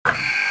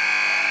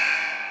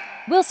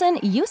Wilson,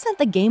 you sent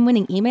the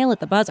game-winning email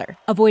at the buzzer,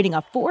 avoiding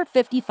a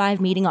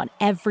 4:55 meeting on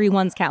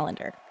everyone's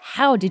calendar.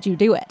 How did you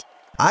do it?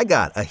 I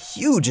got a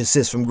huge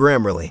assist from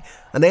Grammarly,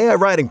 an AI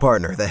writing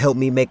partner that helped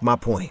me make my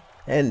point.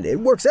 And it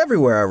works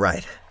everywhere I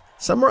write.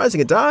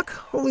 Summarizing a doc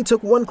only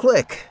took one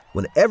click.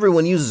 When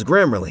everyone uses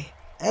Grammarly,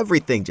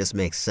 everything just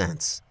makes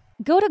sense.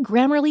 Go to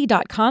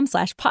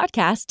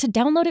Grammarly.com/podcast to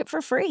download it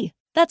for free.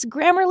 That's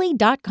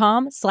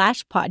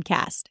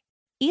Grammarly.com/podcast.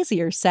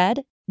 Easier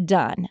said,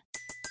 done.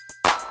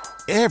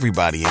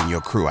 Everybody in your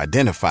crew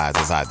identifies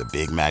as either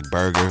Big Mac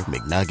Burger,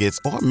 McNuggets,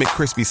 or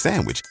McCrispy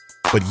Sandwich.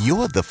 But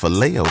you're the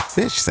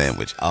Filet-O-Fish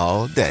Sandwich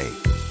all day.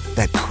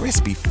 That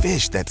crispy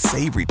fish, that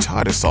savory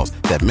tartar sauce,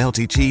 that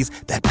melty cheese,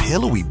 that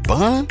pillowy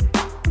bun.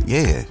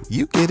 Yeah,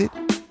 you get it.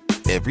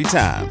 Every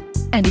time.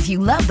 And if you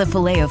love the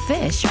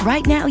Filet-O-Fish,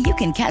 right now you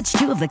can catch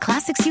two of the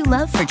classics you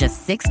love for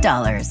just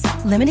 $6.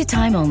 Limited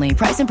time only.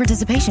 Price and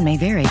participation may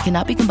vary.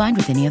 Cannot be combined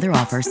with any other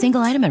offer.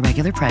 Single item at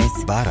regular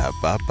price.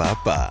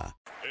 Ba-da-ba-ba-ba.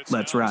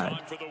 Let's ride.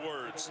 For the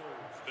words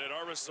that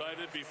are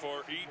recited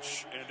before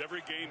each and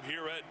every game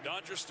here at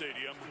Dodger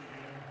Stadium.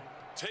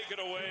 Take it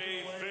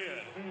away, Finn.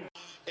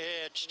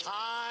 It's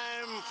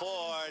time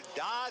for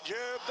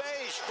Dodger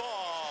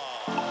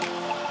baseball.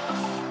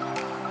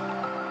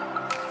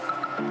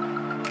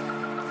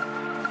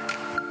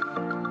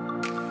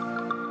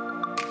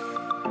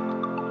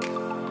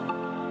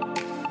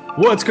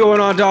 What's going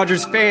on,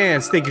 Dodgers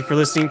fans? Thank you for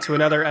listening to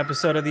another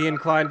episode of the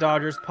Incline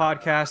Dodgers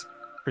podcast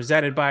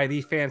presented by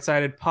the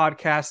Fansided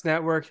Podcast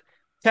Network.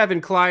 Kevin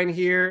Klein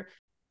here.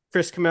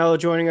 Chris Camello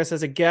joining us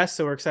as a guest,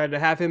 so we're excited to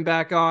have him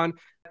back on.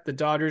 The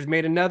Dodgers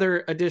made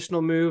another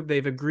additional move.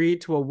 They've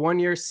agreed to a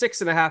one-year,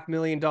 $6.5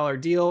 million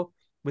deal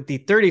with the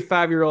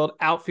 35-year-old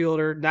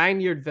outfielder,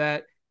 9-year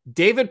vet,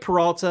 David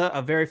Peralta,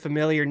 a very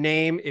familiar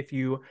name. If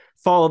you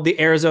followed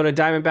the Arizona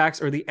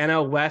Diamondbacks or the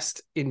NL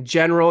West in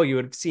general, you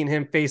would have seen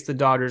him face the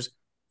Dodgers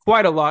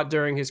quite a lot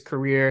during his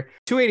career.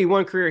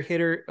 281 career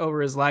hitter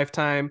over his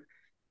lifetime,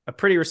 a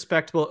pretty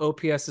respectable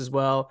OPS as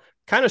well.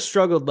 Kind of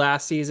struggled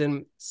last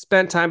season,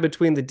 spent time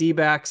between the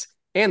D-backs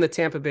and the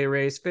Tampa Bay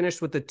Rays,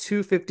 finished with a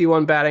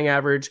 251 batting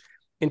average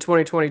in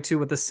 2022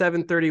 with a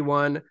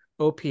 731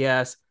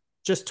 OPS,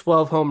 just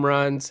 12 home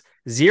runs,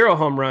 0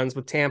 home runs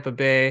with Tampa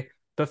Bay.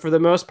 But for the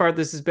most part,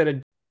 this has been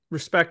a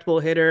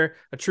respectable hitter,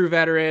 a true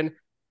veteran.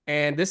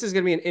 And this is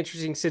going to be an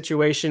interesting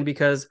situation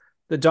because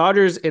the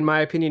Dodgers, in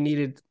my opinion,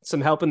 needed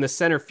some help in the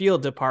center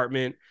field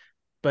department,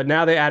 but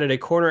now they added a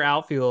corner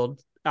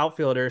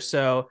outfielder.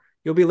 So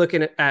you'll be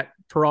looking at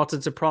Peralta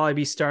to probably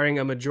be starting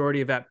a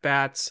majority of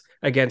at-bats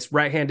against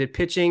right-handed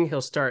pitching.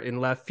 He'll start in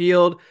left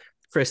field.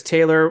 Chris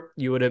Taylor,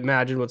 you would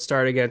imagine, would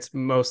start against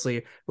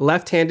mostly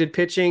left-handed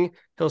pitching.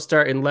 He'll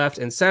start in left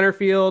and center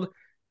field.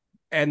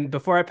 And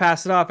before I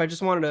pass it off, I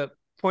just wanted to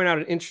point out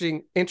an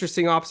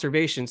interesting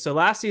observation. So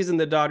last season,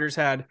 the Dodgers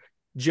had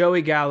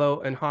Joey Gallo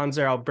and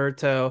Hanser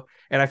Alberto,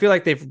 and I feel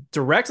like they've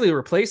directly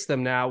replaced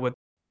them now with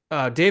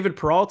David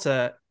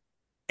Peralta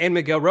and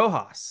Miguel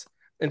Rojas.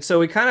 And so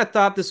we kind of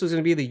thought this was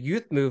going to be the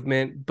youth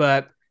movement,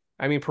 but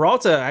I mean,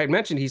 Peralta, I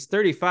mentioned he's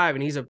 35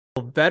 and he's a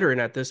veteran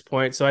at this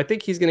point. So I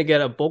think he's going to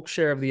get a bulk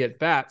share of the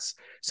at-bats.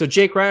 So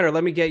Jake Reiner,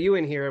 let me get you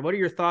in here. What are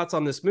your thoughts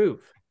on this move?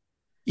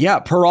 Yeah,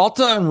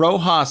 Peralta and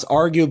Rojas,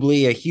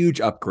 arguably a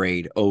huge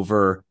upgrade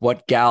over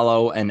what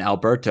Gallo and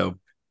Alberto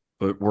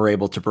were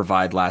able to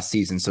provide last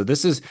season. So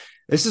this is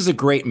a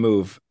great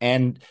move.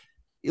 And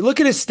you look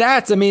at his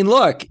stats. I mean,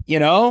 look,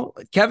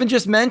 Kevin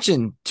just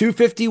mentioned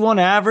 251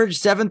 average,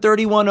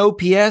 731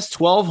 OPS,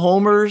 12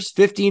 homers,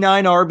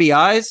 59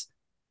 RBIs.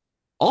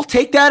 I'll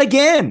take that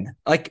again.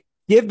 Like,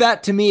 give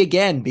that to me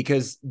again,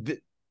 because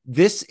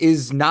this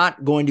is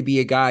not going to be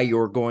a guy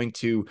you're going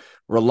to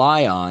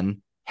rely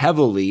on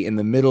heavily in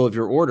the middle of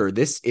your order.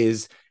 This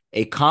is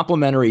a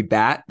complimentary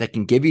bat that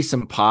can give you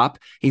some pop.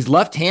 He's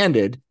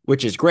left-handed,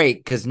 which is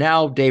great because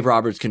now Dave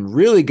Roberts can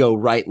really go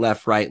right,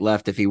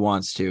 left if he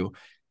wants to.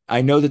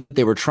 I know that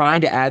they were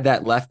trying to add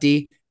that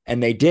lefty,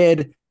 and they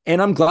did.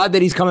 And I'm glad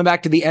that he's coming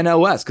back to the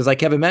NL West because, like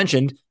Kevin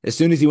mentioned, as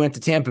soon as he went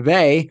to Tampa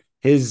Bay,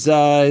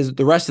 the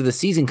rest of the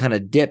season kind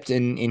of dipped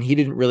and he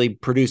didn't really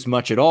produce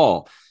much at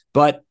all.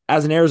 But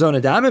as an Arizona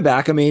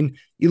Diamondback, I mean,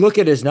 you look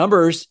at his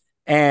numbers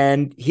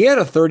and he had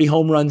a 30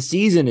 home run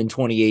season in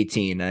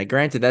 2018.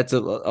 Granted, that's a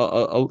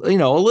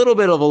little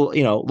bit of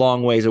a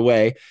long ways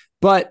away,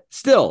 but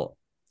still,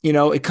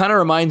 it kind of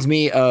reminds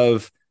me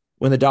of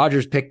when the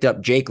Dodgers picked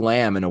up Jake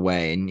Lamb in a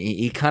way, and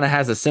he kind of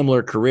has a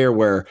similar career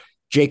where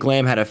Jake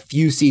Lamb had a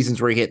few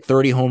seasons where he hit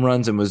 30 home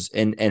runs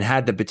and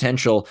had the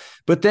potential,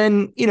 but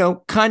then,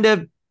 kind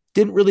of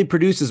didn't really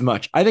produce as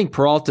much. I think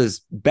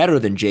Peralta's better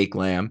than Jake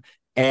Lamb.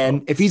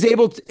 And if he's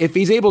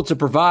able to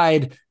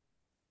provide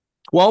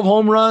 12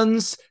 home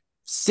runs,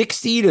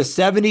 60 to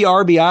 70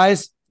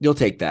 RBIs, you'll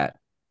take that.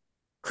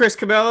 Chris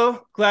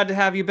Cabello, glad to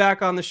have you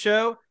back on the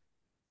show.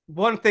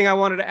 One thing I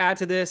wanted to add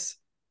to this,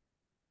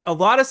 a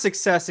lot of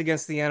success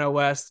against the NL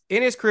West.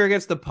 In his career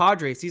against the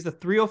Padres, he's a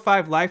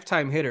 305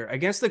 lifetime hitter.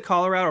 Against the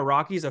Colorado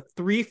Rockies, a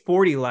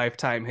 340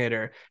 lifetime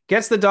hitter.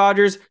 Against the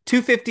Dodgers,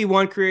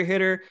 251 career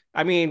hitter.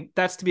 I mean,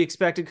 that's to be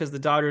expected because the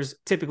Dodgers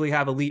typically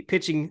have elite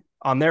pitching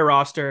on their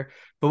roster.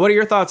 But what are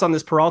your thoughts on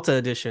this Peralta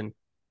addition?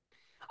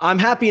 I'm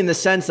happy in the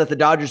sense that the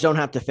Dodgers don't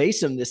have to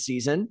face him this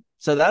season.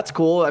 So that's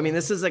cool. I mean,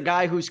 this is a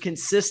guy who's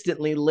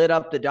consistently lit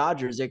up the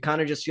Dodgers. It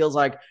kind of just feels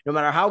like no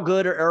matter how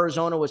good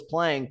Arizona was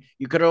playing,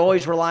 you could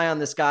always rely on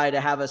this guy to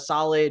have a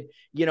solid,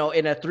 in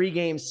a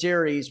 3-game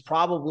series,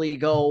 probably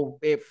go,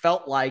 it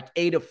felt like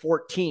 8 of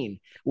 14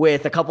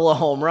 with a couple of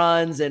home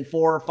runs and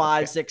 4 or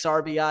 5, 6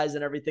 RBIs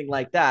and everything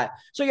like that.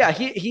 So yeah,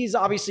 he's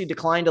obviously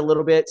declined a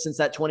little bit since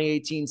that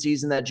 2018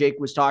 season that Jake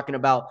was talking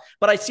about,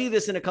 but I see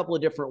this in a couple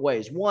of different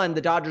ways. One,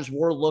 the Dodgers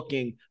were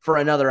looking for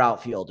another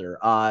outfielder.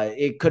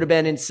 It could have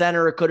been in center.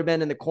 It could have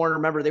been in the corner.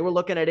 Remember, they were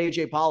looking at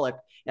AJ Pollock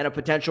and a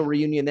potential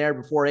reunion there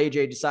before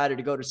AJ decided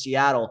to go to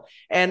Seattle.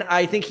 And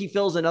I think he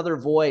fills another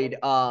void,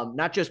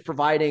 not just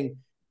providing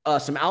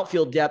some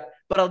outfield depth,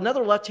 but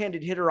another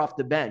left-handed hitter off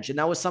the bench. And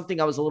that was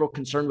something I was a little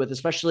concerned with,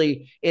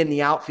 especially in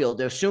the outfield.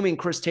 Assuming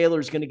Chris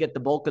Taylor is going to get the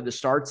bulk of the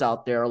starts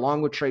out there,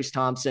 along with Trace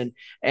Thompson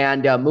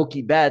and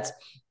Mookie Betts,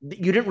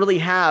 you didn't really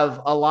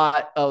have a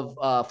lot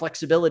of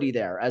flexibility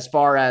there as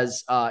far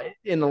as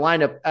in the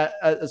lineup,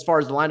 as far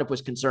as the lineup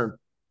was concerned.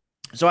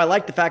 So I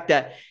like the fact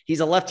that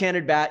he's a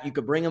left-handed bat. You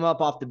could bring him up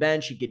off the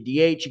bench. He could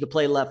DH. You could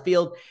play left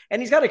field. And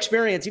he's got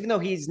experience, even though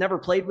he's never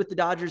played with the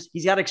Dodgers.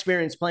 He's got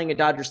experience playing at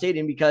Dodger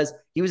Stadium because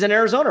he was in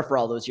Arizona for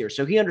all those years.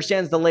 So he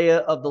understands the lay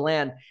of the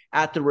land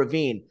at the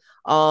Ravine.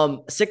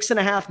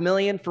 $6.5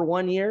 million for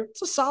 1 year.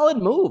 It's a solid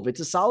move.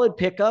 It's a solid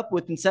pickup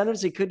with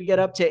incentives. He could get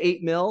up to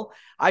 $8 million.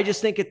 I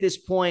just think at this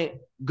point,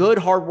 good,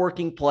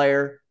 hardworking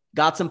player,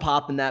 got some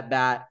pop in that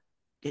bat.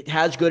 It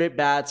has good at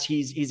bats.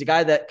 He's a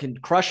guy that can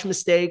crush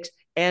mistakes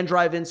and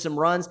drive in some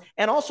runs.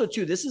 And also,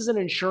 too, this is an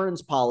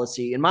insurance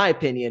policy, in my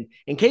opinion,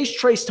 in case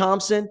Trace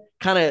Thompson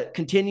kind of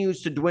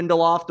continues to dwindle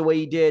off the way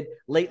he did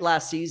late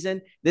last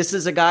season. This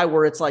is a guy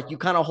where it's like you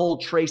kind of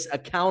hold Trace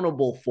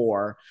accountable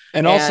for.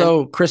 And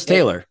also Chris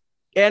Taylor.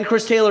 And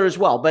Chris Taylor as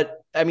well.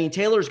 But, I mean,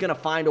 Taylor's going to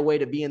find a way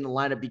to be in the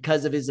lineup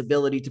because of his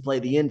ability to play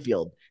the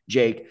infield,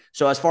 Jake.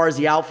 So as far as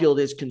the outfield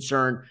is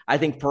concerned, I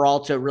think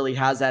Peralta really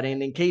has that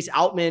in case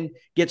Outman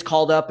gets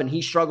called up and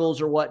he struggles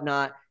or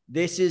whatnot.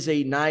 This is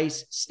a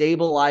nice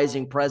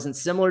stabilizing presence,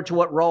 similar to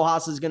what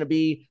Rojas is going to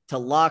be to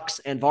Lux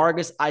and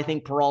Vargas. I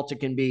think Peralta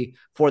can be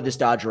for this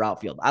Dodger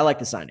outfield. I like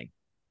the signing.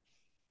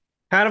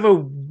 Kind of a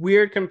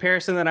weird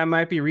comparison that I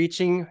might be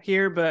reaching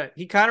here, but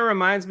he kind of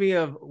reminds me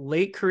of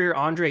late career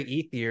Andre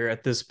Ethier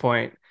at this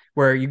point,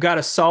 where you got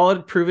a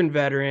solid proven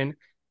veteran,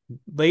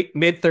 late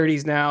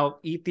mid-30s now.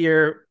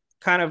 Ethier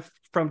kind of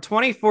from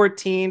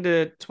 2014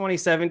 to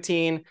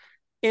 2017,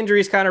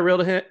 injuries kind of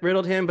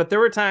riddled him, but there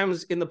were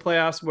times in the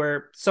playoffs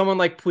where someone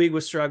like Puig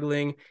was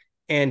struggling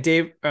and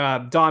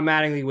Don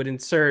Mattingly would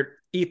insert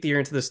Ethier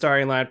into the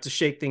starting lineup to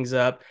shake things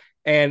up.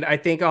 And I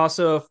think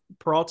also if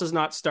Peralta's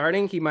not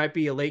starting, he might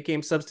be a late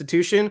game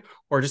substitution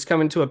or just come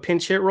into a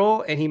pinch hit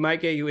role, and he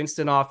might get you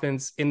instant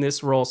offense in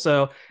this role.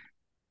 So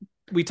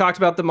we talked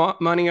about the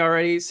money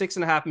already.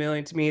 $6.5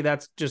 million to me,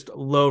 that's just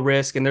low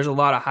risk, and there's a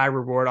lot of high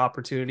reward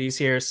opportunities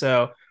here.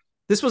 So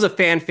this was a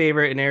fan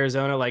favorite in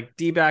Arizona. Like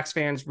D-backs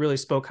fans really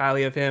spoke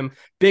highly of him.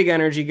 Big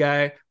energy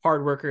guy,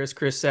 hard worker, as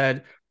Chris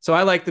said. So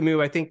I like the move.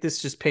 I think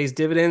this just pays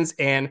dividends.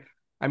 And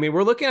I mean,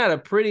 we're looking at a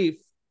pretty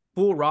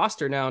full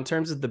roster now in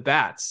terms of the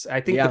bats.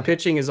 I think the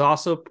pitching is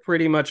also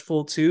pretty much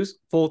full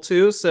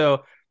too.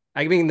 So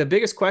I mean, the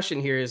biggest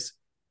question here is,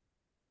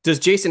 does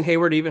Jason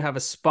Hayward even have a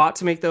spot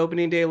to make the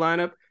opening day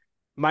lineup?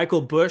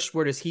 Michael Busch,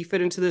 where does he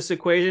fit into this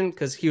equation?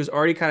 Because he was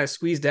already kind of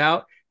squeezed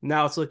out.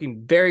 Now it's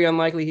looking very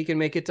unlikely he can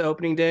make it to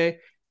opening day.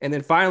 And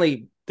then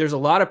finally, there's a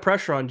lot of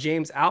pressure on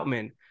James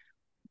Outman.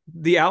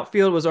 The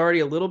outfield was already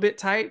a little bit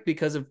tight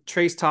because of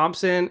Trace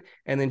Thompson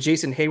and then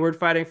Jason Hayward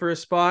fighting for a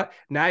spot.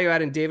 Now you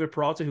add in David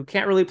Peralta, who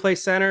can't really play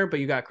center,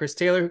 but you got Chris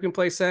Taylor who can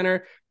play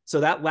center.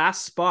 So that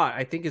last spot,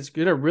 I think it's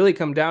going to really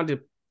come down to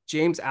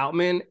James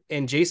Outman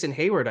and Jason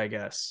Hayward, I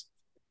guess.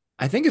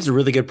 I think it's a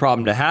really good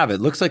problem to have.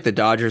 It looks like the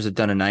Dodgers have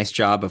done a nice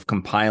job of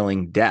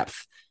compiling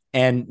depth,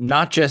 and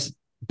not just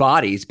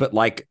bodies, but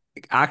like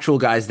actual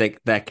guys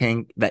that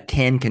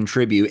can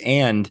contribute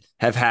and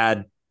have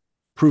had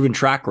proven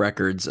track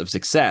records of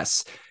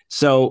success.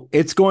 So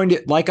it's going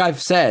to, like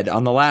I've said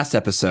on the last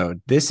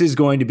episode, this is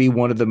going to be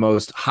one of the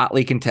most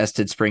hotly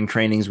contested spring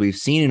trainings we've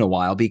seen in a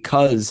while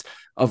because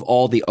of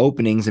all the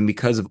openings and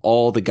because of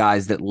all the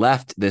guys that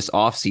left this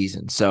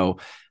offseason. So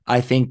I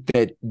think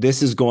that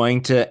this is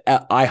going to,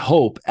 I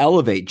hope,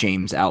 elevate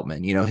James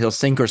Outman. You know, he'll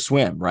sink or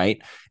swim,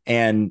 right?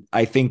 And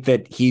I think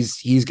that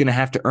he's going to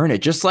have to earn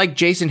it, just like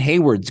Jason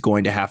Hayward's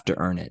going to have to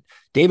earn it.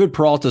 David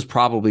Peralta is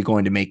probably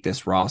going to make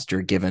this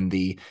roster given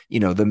the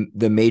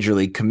major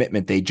league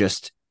commitment they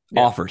just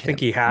offered him. I think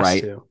he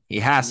has to. He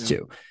has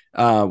to.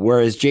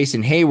 Whereas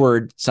Jason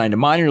Hayward signed a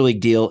minor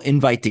league deal,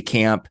 invite to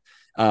camp.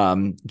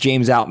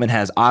 James Outman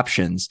has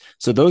options.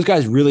 So those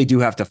guys really do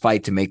have to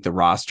fight to make the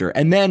roster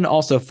and then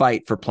also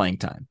fight for playing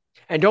time.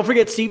 And don't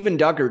forget Steven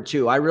Duggar,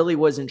 too. I really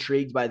was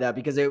intrigued by that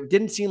because it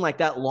didn't seem like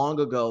that long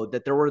ago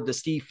that there were the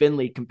Steve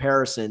Finley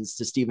comparisons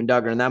to Steven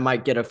Duggar. And that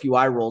might get a few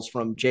eye rolls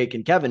from Jake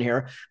and Kevin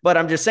here. But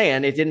I'm just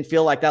saying, it didn't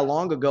feel like that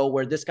long ago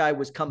where this guy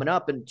was coming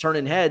up and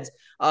turning heads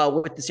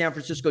with the San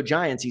Francisco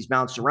Giants. He's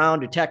bounced around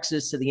to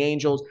Texas, to the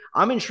Angels.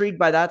 I'm intrigued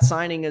by that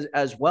signing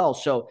as well.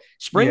 So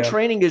spring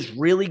training is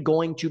really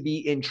going to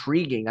be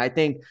intriguing. I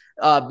think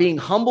being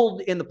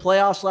humbled in the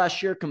playoffs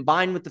last year,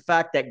 combined with the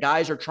fact that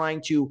guys are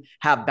trying to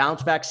have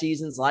bounce back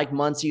seasons like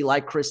Muncy,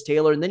 like Chris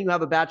Taylor. And then you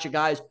have a batch of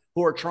guys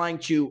who are trying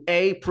to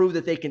A, prove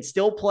that they can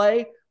still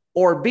play,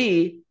 or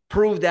B,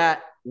 prove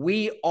that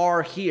we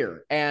are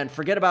here. And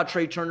forget about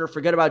Trey Turner,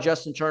 forget about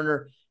Justin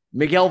Turner.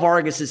 Miguel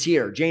Vargas is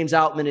here. James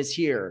Outman is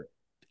here.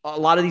 A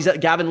lot of these,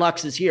 Gavin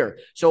Lux is here.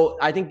 So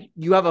I think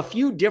you have a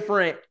few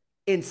different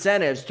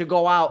incentives to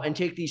go out and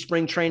take these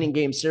spring training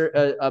games.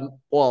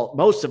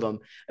 Most of them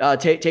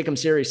take them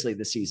seriously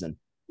this season.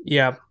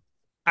 Yeah.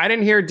 I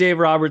didn't hear Dave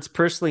Roberts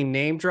personally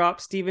name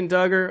drop Steven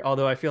Duggar,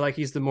 although I feel like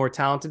he's the more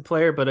talented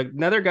player. But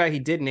another guy he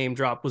did name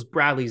drop was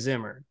Bradley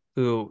Zimmer,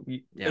 who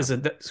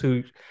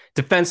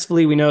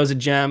defensively we know is a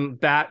gem.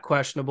 Bat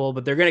questionable,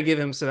 but they're going to give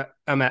him some.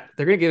 They're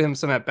going to give him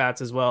some at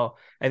bats as well.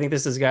 I think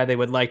this is a guy they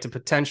would like to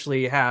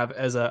potentially have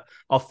as a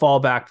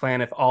fallback plan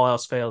if all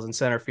else fails in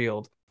center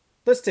field.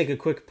 Let's take a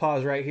quick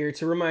pause right here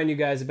to remind you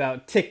guys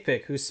about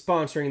TickPick, who's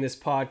sponsoring this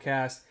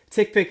podcast.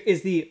 TickPick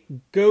is the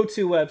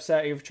go-to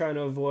website if you're trying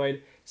to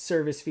avoid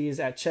service fees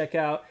at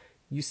checkout.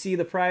 You see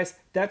the price,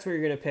 that's what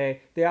you're going to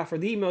pay. They offer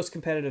the most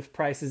competitive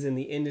prices in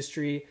the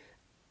industry.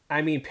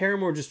 I mean,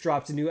 Paramore just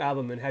dropped a new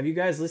album, and have you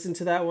guys listened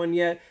to that one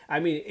yet? I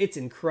mean, it's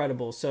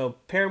incredible. So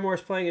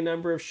Paramore's playing a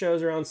number of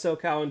shows around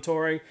SoCal and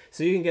touring,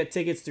 so you can get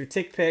tickets through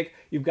TickPick.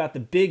 You've got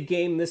the big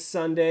game this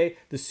Sunday,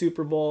 the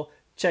Super Bowl.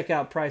 Check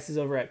out prices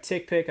over at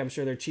TickPick. I'm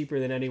sure they're cheaper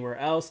than anywhere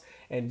else.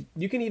 And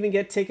you can even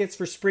get tickets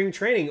for spring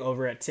training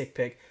over at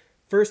TickPick.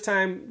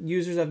 First-time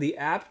users of the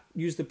app,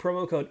 use the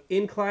promo code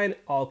INCLINE,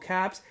 all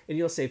caps, and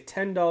you'll save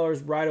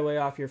 $10 right away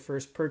off your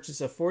first purchase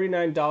of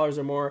 $49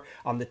 or more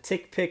on the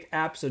TickPick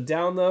app. So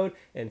download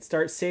and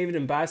start saving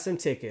and buy some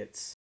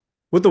tickets.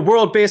 With the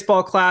World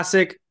Baseball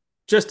Classic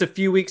just a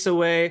few weeks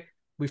away,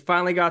 we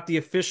finally got the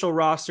official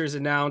rosters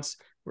announced.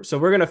 So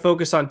we're going to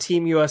focus on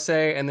Team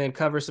USA and then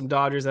cover some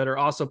Dodgers that are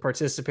also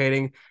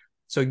participating.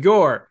 So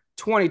your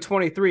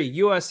 2023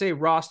 USA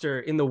roster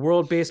in the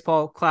World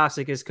Baseball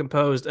Classic is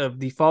composed of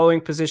the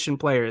following position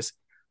players: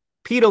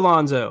 Pete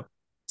Alonso,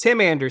 Tim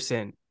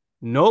Anderson,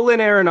 Nolan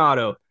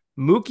Arenado,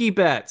 Mookie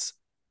Betts,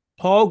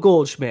 Paul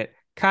Goldschmidt,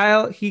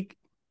 Kyle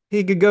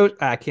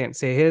Higashioka.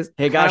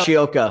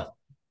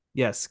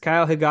 Yes,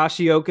 Kyle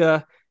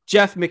Higashioka,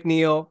 Jeff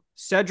McNeil,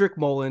 Cedric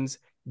Mullins,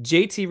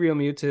 JT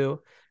Realmuto,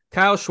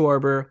 Kyle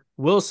Schwarber,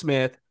 Will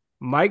Smith,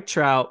 Mike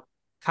Trout,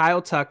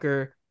 Kyle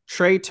Tucker,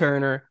 Trey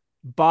Turner,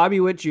 Bobby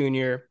Witt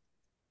Jr.,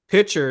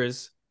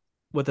 pitchers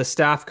with a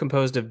staff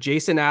composed of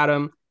Jason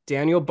Adam,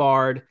 Daniel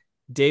Bard,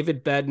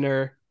 David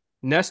Bednar,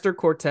 Nestor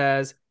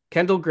Cortez,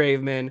 Kendall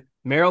Graveman,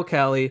 Merrill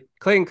Kelly,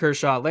 Clayton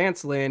Kershaw,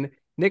 Lance Lynn,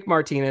 Nick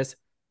Martinez,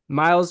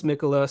 Miles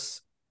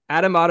Mikolas,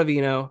 Adam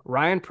Ottavino,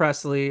 Ryan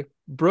Presley,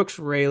 Brooks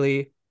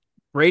Raley,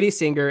 Brady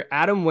Singer,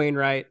 Adam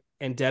Wainwright,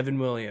 and Devin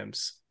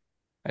Williams.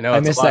 I know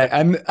I missed that.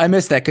 I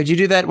missed that. Could you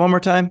do that one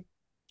more time?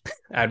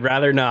 I'd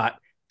rather not.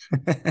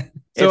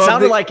 It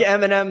sounded like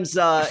Eminem's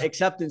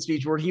acceptance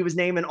speech where he was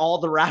naming all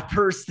the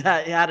rappers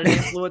that had an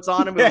influence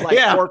on him. It was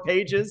like 4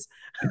 pages.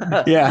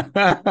 Yeah.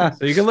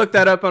 So you can look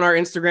that up on our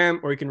Instagram,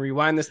 or you can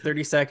rewind this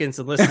 30 seconds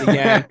and listen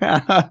again.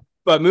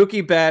 But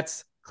Mookie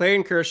Betts,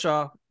 Clayton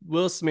Kershaw,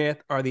 Will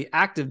Smith are the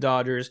active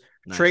Dodgers.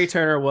 Nice. Trey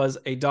Turner was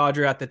a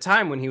Dodger at the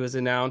time when he was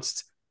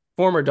announced,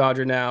 former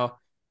Dodger now.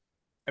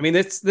 I mean,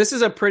 this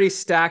is a pretty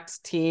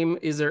stacked team.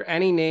 Is there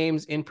any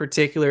names in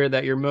particular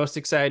that you're most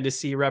excited to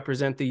see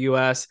represent the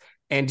U.S.?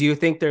 And do you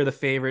think they're the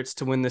favorites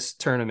to win this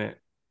tournament?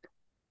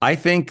 I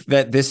think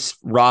that this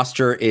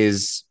roster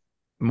is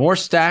more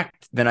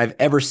stacked than I've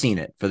ever seen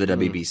it for the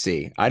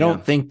WBC. I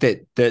don't think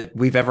that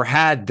we've ever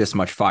had this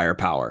much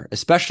firepower,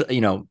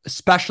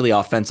 especially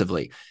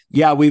offensively.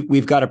 Yeah,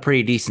 we've got a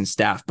pretty decent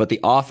staff, but the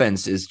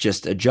offense is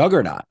just a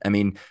juggernaut. I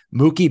mean,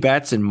 Mookie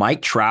Betts and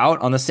Mike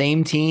Trout on the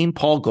same team,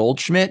 Paul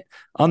Goldschmidt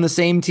on the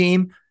same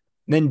team,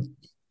 then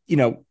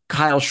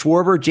Kyle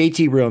Schwarber,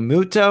 JT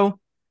Realmuto,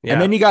 and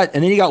then you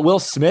got Will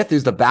Smith,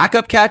 who's the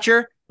backup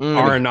catcher.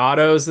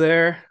 Arenado's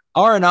there.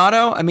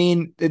 Arenado, I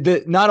mean,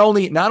 not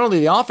only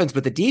the offense,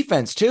 but the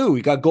defense too.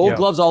 We got gold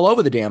gloves all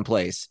over the damn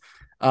place.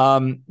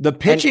 The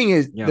pitching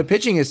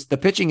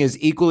is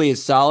equally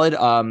as solid.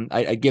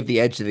 I give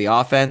the edge to the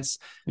offense,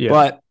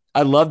 but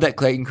I love that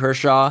Clayton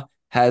Kershaw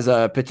has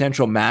a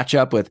potential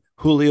matchup with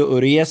Julio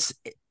Urias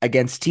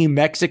against Team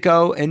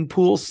Mexico in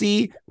Pool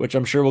C, which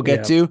I'm sure we'll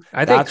get to.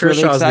 I think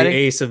Kershaw's really the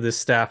ace of this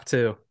staff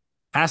too.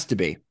 Has to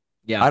be.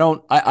 Yeah.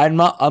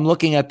 I'm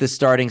looking at the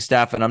starting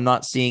staff and I'm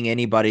not seeing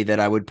anybody that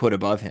I would put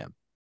above him.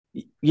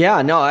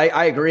 Yeah, no,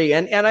 I agree.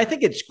 And I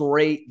think it's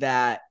great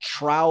that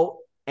Trout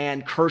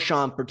and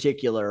Kershaw in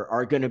particular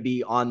are going to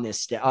be on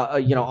this,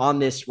 on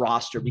this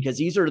roster, because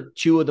these are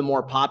two of the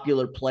more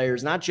popular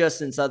players, not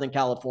just in Southern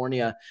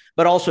California,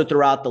 but also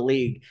throughout the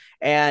league.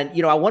 And,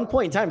 at one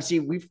point in time,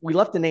 we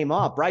left the name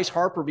off. Bryce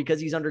Harper, because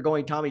he's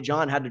undergoing Tommy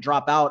John, had to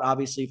drop out,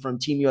 obviously, from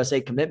Team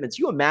USA commitments.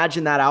 You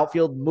imagine that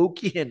outfield,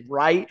 Mookie in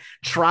right,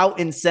 Trout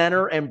in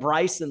center, and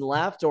Bryce in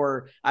left,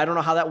 or I don't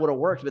know how that would have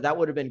worked, but that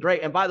would have been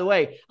great. And by the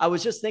way, I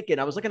was just thinking,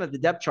 I was looking at the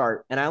depth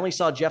chart, and I only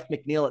saw Jeff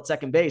McNeil at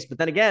second base. But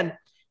then again,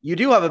 you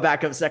do have a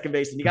backup second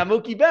base, and you got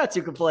Mookie Betts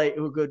who could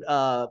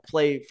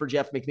play for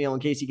Jeff McNeil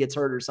in case he gets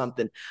hurt or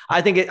something.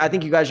 I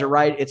think you guys are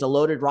right. It's a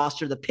loaded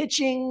roster. The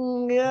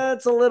pitching,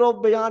 it's a little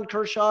beyond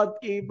Kershaw.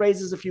 He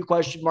raises a few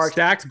question marks.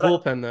 Stacked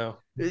bullpen though.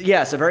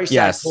 Yes, a very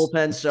stacked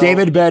bullpen. So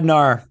David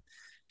Bednar.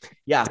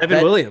 Yeah,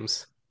 Devin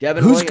Williams.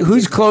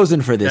 Who's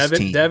closing for this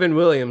team? Devin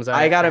Williams.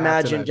 I got to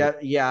imagine.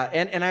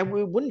 And it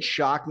wouldn't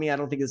shock me. I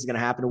don't think this is going to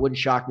happen. It wouldn't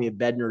shock me if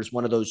Bednar is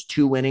one of those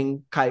 2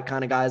 inning kind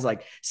of guys,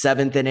 like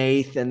 7th and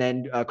 8th, and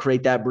then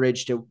create that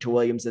bridge to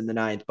Williams in the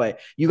 9th. But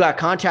you got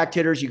contact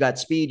hitters, you got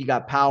speed, you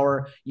got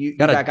power, you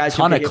got guys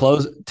ton of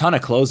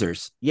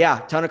closers.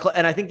 Yeah,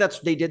 and I think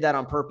they did that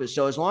on purpose.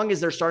 So as long as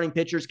their starting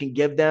pitchers can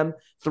give them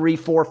 3,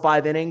 4,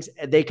 5 innings,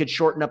 they could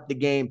shorten up the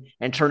game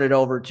and turn it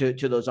over to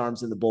those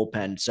arms in the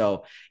bullpen.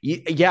 So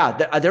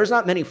there's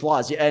not many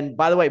flaws. And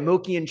by the way,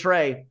 Mookie and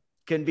Trey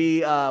can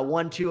be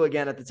 1-2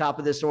 again at the top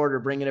of this order,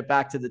 bringing it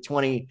back to the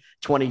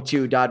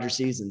 2022 Dodger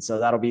season. So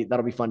that'll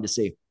be fun to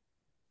see.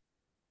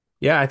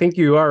 Yeah, I think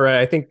you are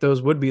right. I think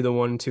those would be the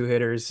 1-2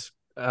 hitters.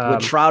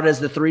 With Trout as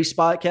the 3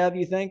 spot, Kev,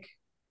 you think?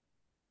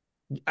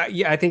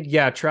 I think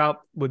Trout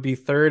would be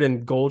 3rd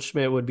and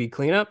Goldschmidt would be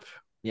cleanup.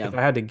 Yeah, if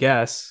I had to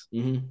guess.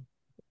 Mm-hmm.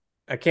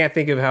 I can't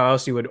think of how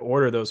else you would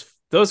order those.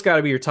 Those got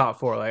to be your top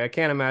 4. Like I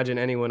can't imagine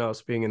anyone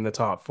else being in the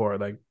top 4.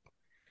 Like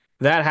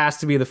that has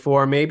to be the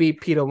 4. Maybe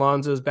Pete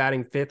Alonso's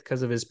batting 5th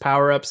because of his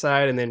power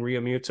upside, and then Rio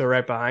Muto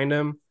right behind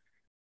him.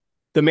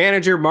 The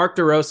manager, Mark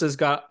DeRosa's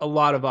got a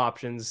lot of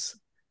options.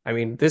 I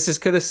mean, this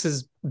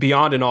is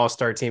beyond an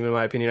all-star team, in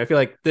my opinion. I feel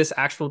like this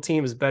actual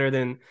team is better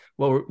than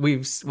what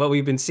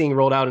we've been seeing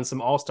rolled out in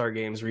some all-star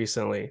games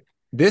recently.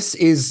 This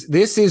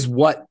is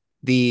what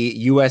the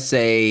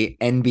USA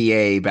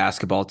NBA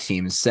basketball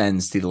team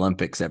sends to the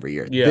Olympics every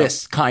year. Yeah.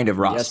 This kind of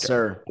roster, yes,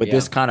 sir. With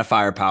this kind of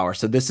firepower.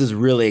 So this is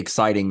really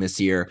exciting this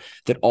year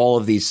that all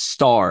of these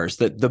stars,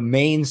 that the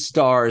main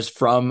stars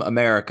from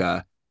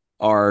America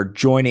are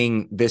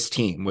joining this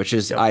team, which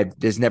is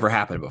has never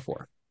happened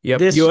before. Yep.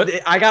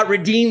 I got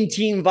redeemed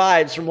team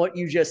vibes from what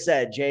you just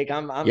said, Jake.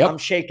 I'm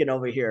shaking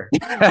over here.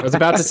 I was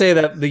about to say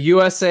that the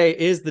USA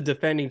is the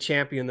defending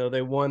champion, though.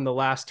 They won the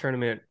last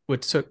tournament,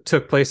 which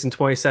took place in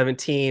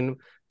 2017.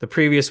 The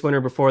previous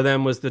winner before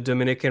them was the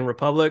Dominican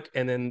Republic,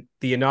 and then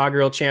the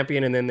inaugural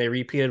champion, and then they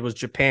repeated, was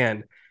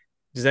Japan.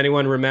 Does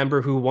anyone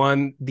remember who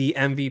won the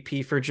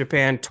MVP for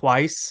Japan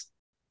twice?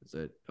 Is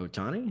it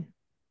Ohtani?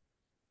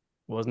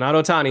 Well, it's not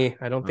Ohtani.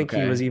 I don't think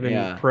he was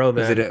even pro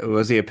then.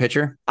 Was he a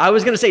pitcher? I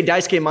was going to say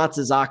Daisuke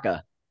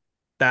Matsuzaka.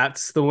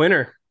 That's the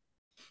winner.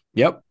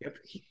 Yep.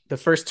 The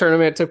first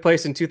tournament took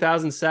place in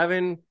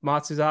 2007.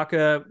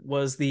 Matsuzaka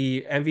was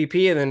the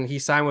MVP, and then he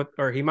signed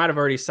he might have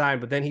already signed,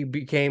 but then he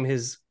became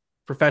his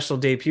professional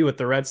debut with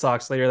the Red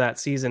Sox later that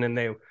season, and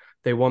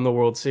they won the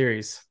World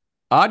Series.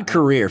 Odd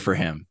career for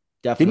him.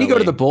 Definitely. Didn't he go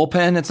to the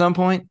bullpen at some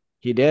point?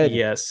 He did.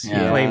 Yes. He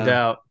claimed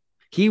out.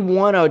 He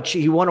won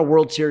a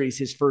World Series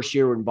his first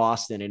year in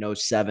Boston in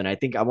 2007.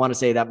 I want to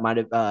say that might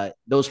have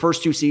those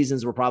first 2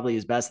 seasons were probably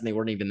his best, and they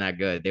weren't even that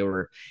good.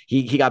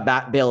 He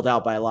got bailed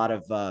out by a lot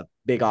of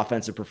big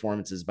offensive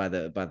performances by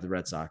the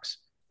Red Sox.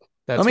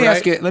 Let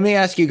me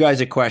ask you guys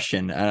a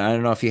question. I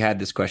don't know if you had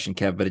this question,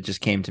 Kev, but it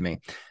just came to me.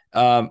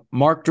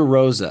 Mark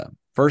DeRosa,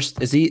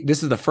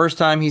 this is the first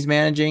time he's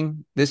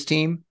managing this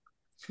team?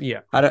 Yeah.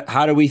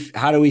 How do we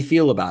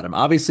feel about him?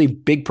 Obviously,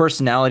 big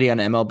personality on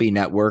MLB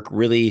Network,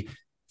 really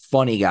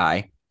funny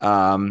guy,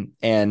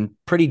 and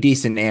pretty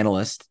decent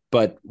analyst.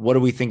 But what do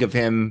we think of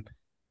him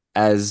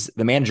as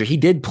the manager? He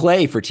did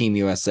play for Team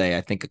USA,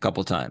 I think, a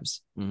couple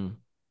times. Mm-hmm.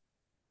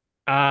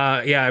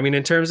 I mean,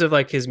 in terms of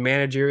like his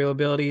managerial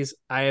abilities,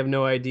 I have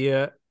no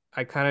idea.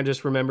 I kind of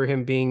just remember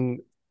him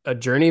being a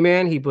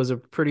journeyman. He was a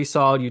pretty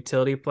solid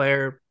utility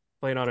player,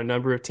 playing on a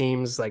number of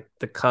teams like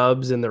the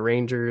Cubs and the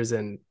Rangers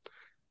and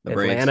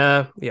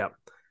Atlanta. Yeah.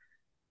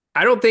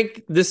 I don't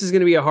think this is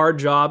going to be a hard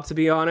job, to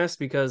be honest,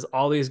 because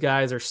all these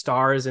guys are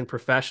stars and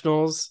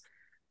professionals.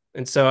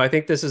 And so I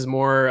think this is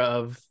more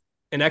of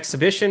an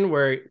exhibition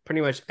where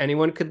pretty much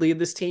anyone could lead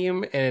this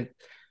team. And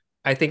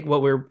I think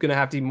what we're going to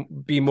have to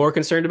be more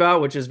concerned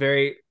about, which is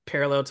very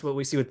parallel to what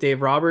we see with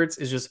Dave Roberts,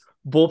 is just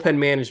bullpen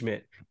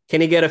management.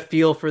 Can he get a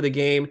feel for the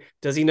game?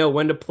 Does he know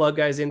when to plug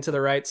guys into the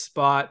right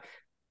spot?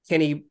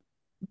 Can he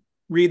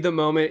read the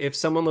moment? If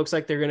someone looks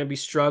like they're going to be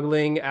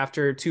struggling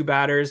after 2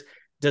 batters,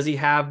 does he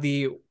have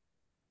the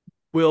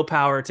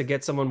willpower to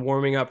get someone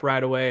warming up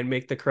right away and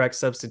make the correct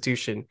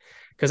substitution?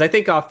 Because I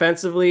think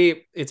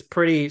offensively, it's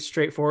pretty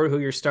straightforward who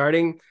you're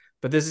starting,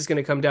 but this is going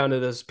to come down to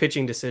those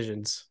pitching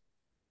decisions.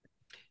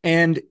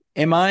 And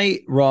am I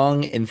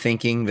wrong in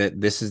thinking that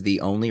this is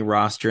the only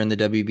roster in the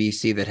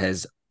WBC that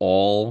has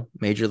all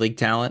major league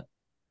talent?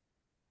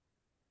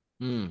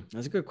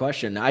 That's a good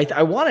question.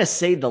 I want to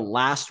say the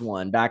last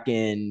one back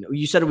in,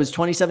 you said it was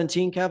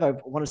 2017, Kev. I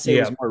want to say it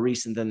was more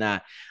recent than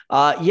that.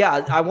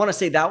 Yeah, I want to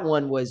say that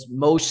one was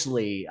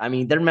mostly, I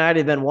mean, there might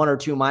have been one or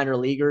two minor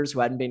leaguers who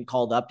hadn't been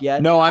called up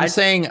yet. No, I'm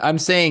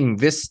saying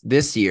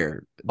this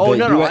year.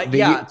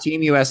 Oh,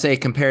 Team USA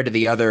compared to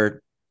the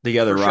other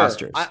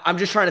rosters. I'm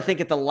just trying to think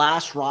at the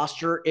last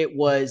roster. It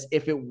was,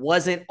 if it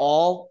wasn't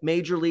all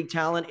major league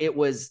talent, it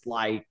was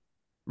like,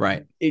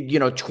 right.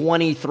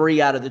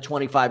 23 out of the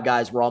 25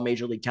 guys were all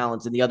major league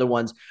talents and the other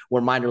ones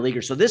were minor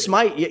leaguers. So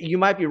you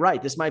might be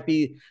right. This might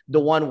be the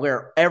one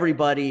where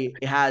everybody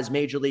has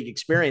major league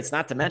experience,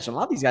 not to mention a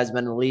lot of these guys have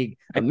been in the league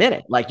a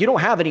minute. Like, you don't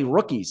have any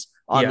rookies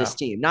on this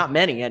team. Not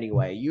many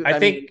anyway. I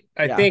think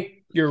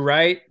you're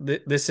right.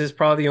 This is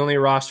probably the only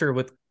roster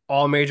with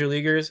all major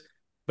leaguers,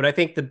 but I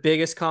think the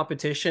biggest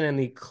competition and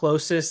the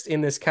closest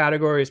in this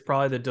category is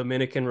probably the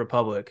Dominican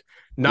Republic.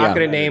 Not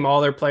going to name all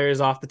their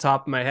players off the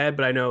top of my head,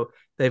 but I know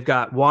they've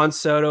got Juan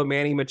Soto,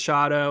 Manny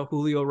Machado,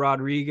 Julio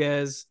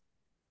Rodriguez.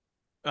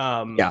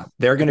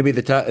 They're going to be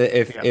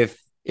the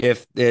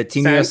if the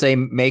Team USA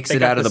makes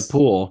it out of the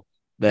pool,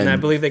 then and I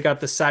believe they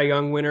got the Cy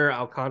Young winner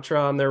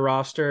Alcantara on their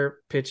roster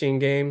pitching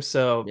game.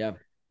 So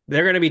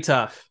they're going to be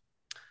tough.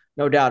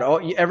 No doubt.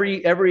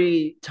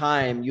 Every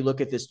time you look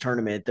at this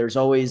tournament, there's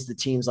always the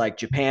teams like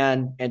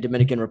Japan and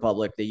Dominican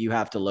Republic that you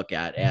have to look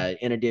at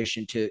in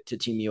addition to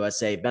Team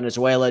USA.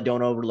 Venezuela,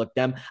 don't overlook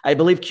them. I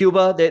believe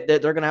Cuba, they're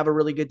going to have a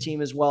really good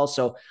team as well.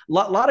 So a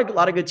lot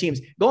of good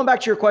teams. Going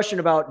back to your question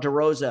about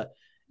DeRosa,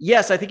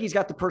 yes, I think he's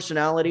got the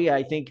personality.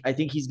 I think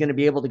he's going to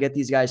be able to get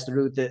these guys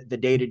through the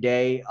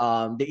day-to-day.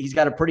 He's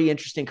got a pretty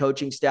interesting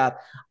coaching staff.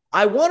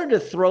 I wanted to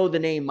throw the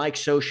name Mike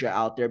Scioscia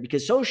out there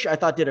because Scioscia, I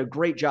thought, did a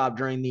great job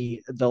during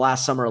the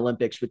last Summer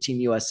Olympics with Team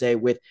USA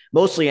with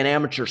mostly an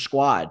amateur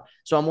squad.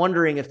 So I'm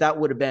wondering if that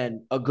would have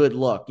been a good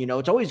look.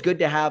 It's always good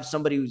to have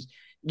somebody who's,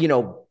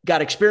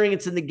 got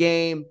experience in the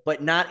game,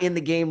 but not in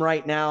the game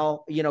right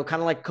now, kind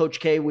of like Coach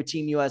K with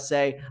Team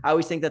USA. I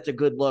always think that's a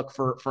good look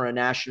for a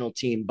national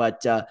team.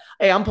 But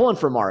hey, I'm pulling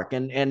for Mark.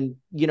 And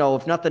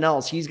if nothing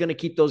else, he's going to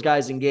keep those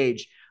guys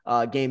engaged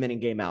game in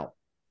and game out.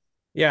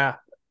 Yeah.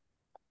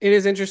 It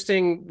is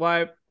interesting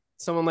why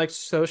someone like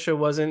Scioscia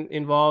wasn't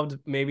involved.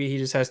 Maybe he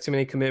just has too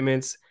many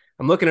commitments.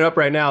 I'm looking it up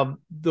right now.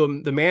 The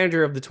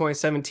manager of the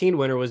 2017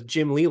 winner was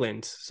Jim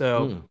Leland.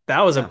 So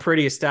that was a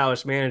pretty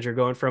established manager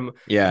going from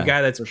a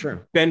guy that's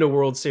been to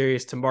World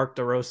Series to Mark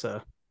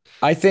DeRosa.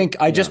 I think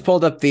I just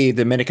pulled up the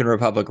Dominican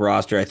Republic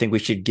roster. I think we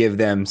should give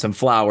them some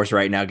flowers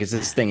right now because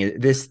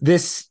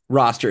this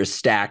roster is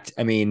stacked.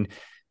 I mean,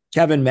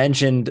 Kevin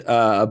mentioned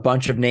a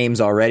bunch of names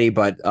already,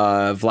 but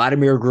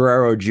Vladimir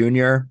Guerrero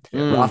Jr.,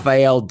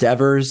 Rafael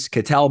Devers,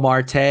 Ketel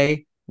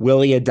Marte,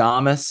 Willie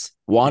Adames,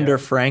 Wander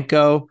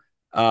Franco,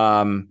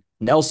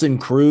 Nelson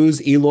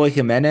Cruz, Eloy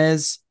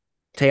Jimenez,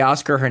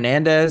 Teoscar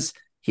Hernandez.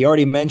 He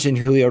already mentioned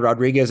Julio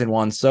Rodriguez and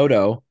Juan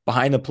Soto.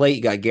 Behind the plate,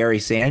 you got Gary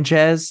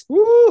Sanchez.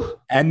 Woo!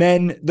 And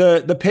then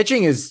the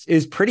pitching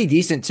is pretty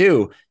decent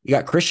too. You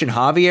got Christian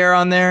Javier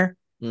on there.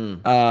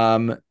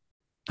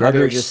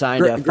 Gregory just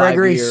signed a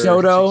Gregory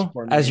Soto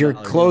as your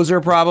closer,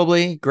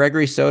 probably.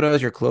 Gregory Soto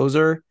as your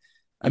closer.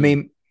 I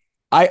mean,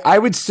 I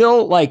would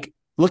still like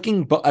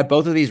looking at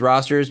both of these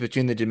rosters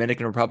between the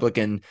Dominican Republic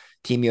and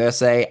Team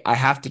USA. I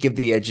have to give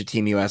the edge to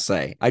Team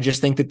USA. I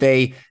just think that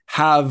they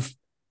have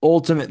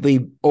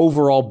ultimately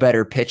overall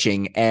better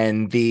pitching,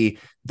 and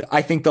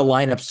I think the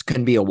lineups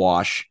can be a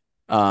wash.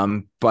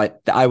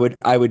 But I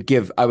would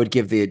give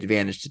the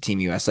advantage to Team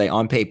USA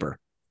on paper.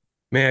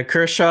 Man,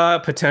 Kershaw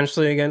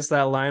potentially against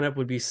that lineup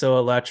would be so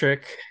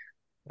electric.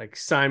 Like,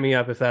 sign me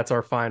up if that's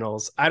our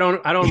finals. I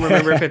don't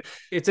remember if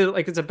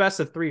it's a best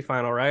of 3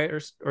 final, right?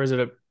 Or is it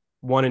a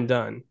one and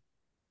done?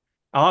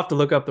 I'll have to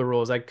look up the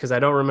rules because I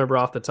don't remember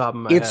off the top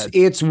of my head.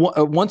 It's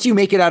once you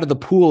make it out of the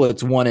pool,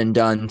 it's one and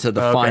done to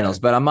the finals.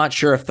 But I'm not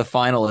sure if the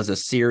final is a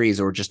series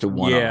or just a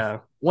one-off. Yeah.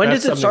 When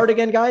does it start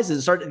again, guys? Does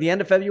it start at the end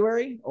of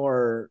February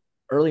or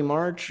early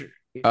March?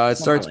 It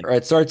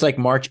starts like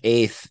March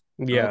 8th.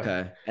 Yeah.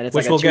 Okay. And it's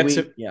which like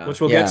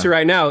we'll get to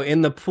right now.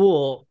 In the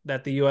pool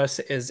that the US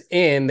is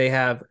in, they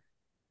have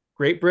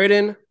Great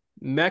Britain,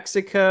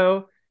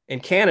 Mexico,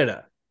 and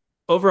Canada.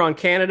 Over on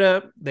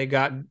Canada, they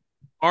got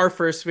our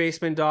first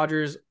baseman,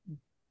 Dodgers,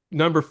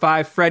 number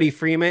 5, Freddie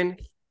Freeman.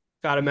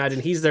 Gotta imagine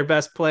he's their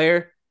best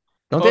player.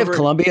 Don't they have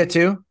Colombia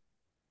too?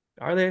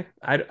 Are they?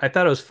 I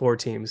thought it was 4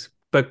 teams,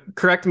 but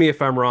correct me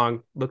if I'm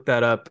wrong. Look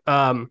that up.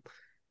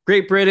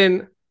 Great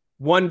Britain,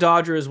 1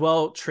 Dodger as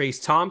well, Trace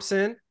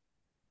Thompson.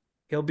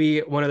 He'll be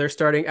one of their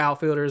starting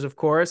outfielders, of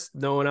course.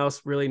 No one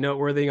else really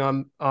noteworthy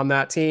on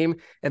that team.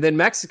 And then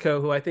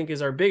Mexico, who I think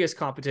is our biggest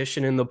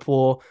competition in the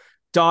pool.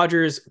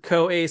 Dodgers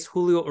co-ace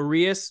Julio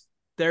Urias,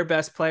 their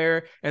best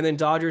player. And then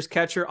Dodgers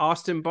catcher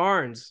Austin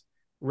Barnes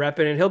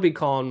repping, and he'll be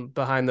calling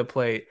behind the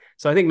plate.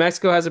 So I think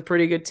Mexico has a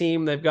pretty good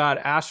team. They've got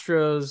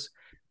Astros,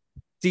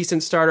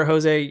 decent starter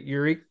Jose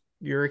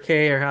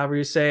Urique, or however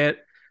you say it.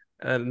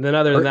 And then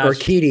other than that,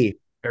 Urquidy.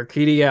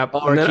 Urquidy, yeah.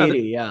 Oh, And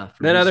Urquidy, yeah.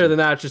 Then other than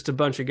that, it's just a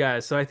bunch of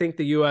guys. So I think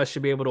the U.S.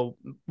 should be able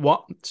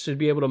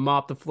to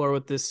mop the floor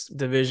with this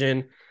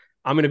division.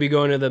 I'm going to be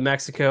going to the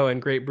Mexico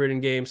and Great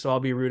Britain game, so I'll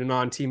be rooting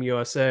on Team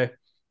USA.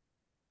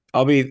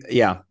 I'll be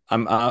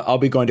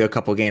going to a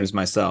couple games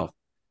myself.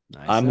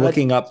 Nice. I'm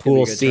looking up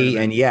Pool C,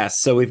 tournament. And yes,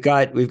 so we've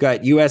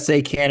got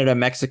USA, Canada,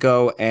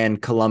 Mexico,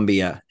 and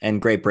Colombia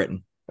and Great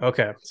Britain.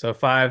 Okay, so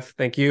 5.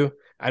 Thank you.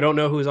 I don't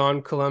know who's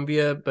on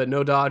Colombia, but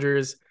no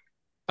Dodgers.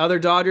 Other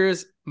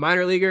Dodgers,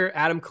 minor leaguer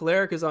Adam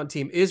Kolarek is on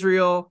Team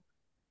Israel.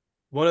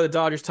 One of the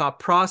Dodgers' top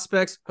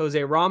prospects,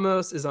 Jose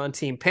Ramos, is on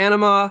Team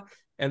Panama.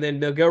 And then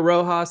Miguel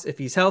Rojas, if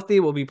he's healthy,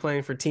 will be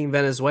playing for Team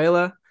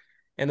Venezuela.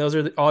 And those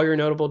are all your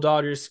notable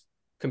Dodgers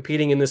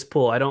competing in this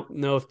pool. I don't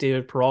know if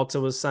David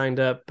Peralta was signed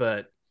up,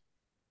 but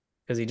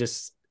because he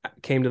just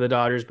came to the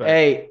Dodgers, but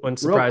wouldn't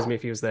surprise me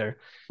if he was there.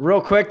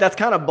 Real quick, that's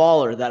kind of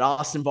baller that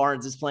Austin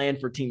Barnes is playing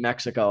for Team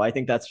Mexico. I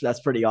think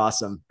that's pretty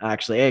awesome,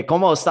 actually. Hey,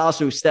 ¿cómo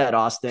estás usted,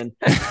 Austin?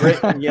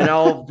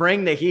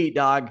 Bring the heat,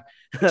 dog.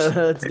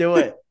 Let's do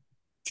it.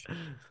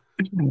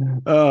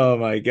 Oh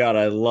my God,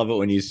 I love it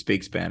when you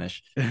speak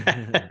Spanish. All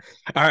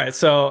right,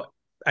 so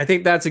I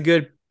think that's a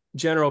good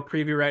general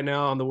preview right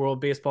now on the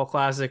World Baseball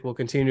Classic. We'll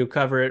continue to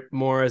cover it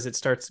more as it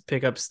starts to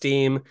pick up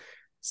steam,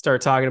 start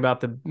talking about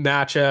the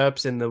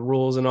matchups and the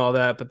rules and all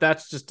that. But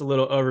that's just a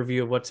little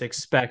overview of what to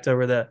expect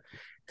over the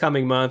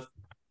coming month.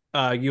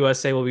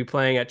 USA will be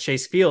playing at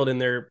Chase Field in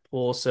their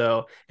pool.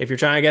 So if you're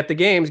trying to get the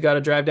games, got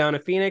to drive down to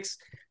Phoenix,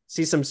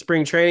 see some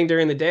spring training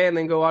during the day, and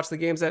then go watch the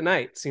games at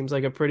night. Seems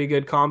like a pretty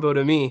good combo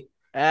to me.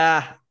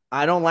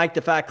 I don't like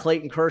the fact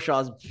Clayton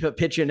Kershaw's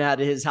pitching at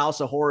his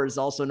House of Horrors,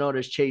 also known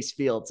as Chase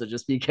Field. So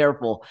just be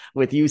careful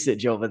with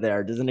usage over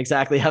there. Doesn't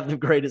exactly have the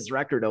greatest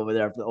record over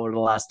there over the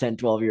last 10,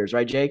 12 years.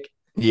 Right, Jake?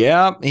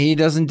 Yeah, he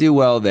doesn't do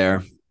well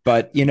there.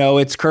 But,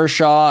 it's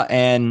Kershaw,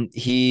 and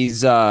he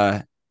has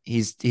a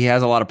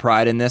lot of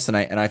pride in this. And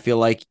I feel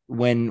like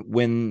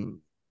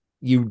when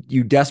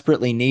you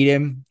desperately need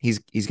him, he's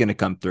going to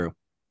come through.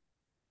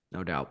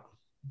 No doubt.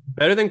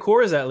 Better than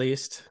Coors, at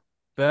least.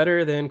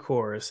 Better than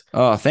Coors.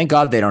 Oh, thank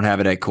God they don't have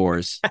it at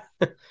Coors.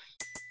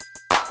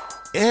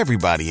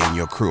 Everybody in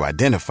your crew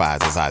identifies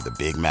as either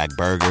Big Mac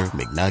Burger,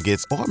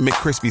 McNuggets, or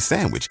McCrispy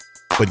Sandwich.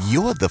 But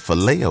you're the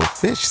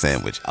Filet-O-Fish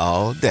Sandwich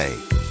all day.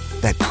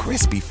 That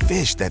crispy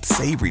fish, that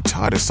savory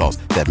tartar sauce,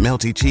 that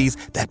melty cheese,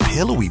 that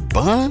pillowy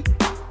bun.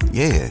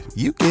 Yeah,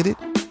 you get it.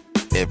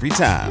 Every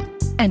time.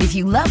 And if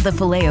you love the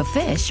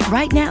Filet-O-Fish,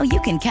 right now you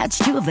can catch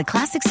 2 of the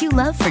classics you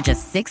love for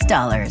just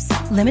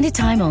 $6. Limited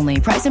time only.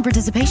 Price and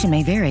participation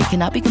may vary.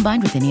 Cannot be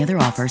combined with any other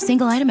offer.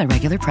 Single item at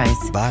regular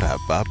price.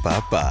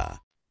 Ba-da-ba-ba-ba.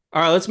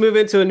 All right, let's move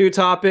into a new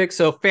topic.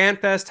 So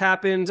FanFest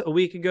happened a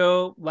week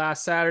ago,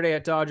 last Saturday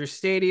at Dodger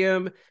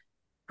Stadium.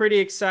 Pretty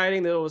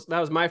exciting. That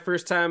was my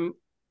first time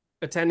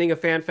attending a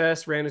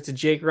FanFest. Ran into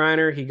Jake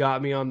Reiner. He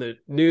got me on the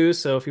news.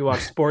 So if you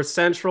watch Sports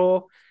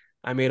Central,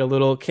 I made a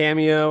little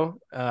cameo,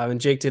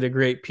 and Jake did a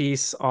great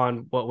piece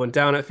on what went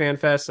down at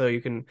FanFest, so you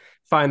can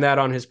find that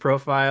on his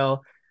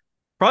profile.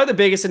 Probably the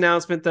biggest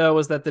announcement, though,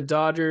 was that the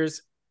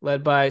Dodgers,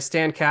 led by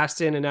Stan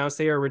Kasten, announced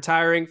they are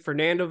retiring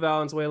Fernando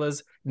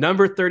Valenzuela's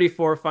number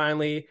 34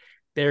 finally.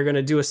 They're going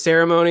to do a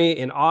ceremony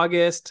in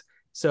August.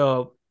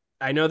 So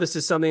I know this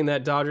is something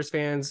that Dodgers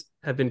fans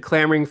have been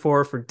clamoring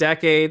for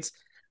decades.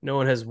 No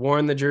one has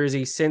worn the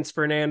jersey since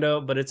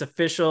Fernando, but it's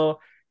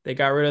official. They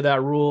got rid of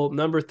that rule.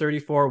 Number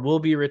 34 will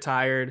be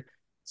retired.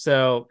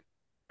 So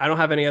I don't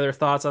have any other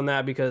thoughts on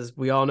that because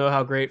we all know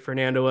how great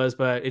Fernando was,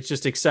 but it's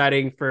just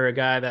exciting for a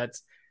guy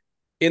that's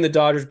in the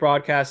Dodgers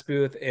broadcast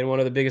booth and one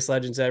of the biggest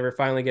legends ever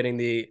finally getting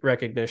the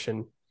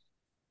recognition.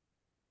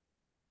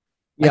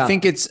 Yeah. I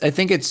think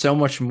it's so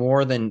much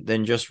more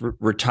than just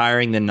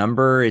retiring the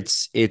number.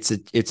 It's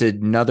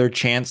another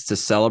chance to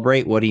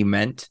celebrate what he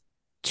meant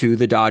to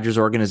the Dodgers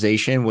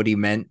organization, what he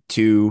meant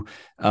to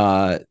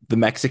the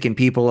Mexican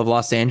people of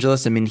Los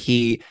Angeles. I mean,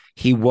 he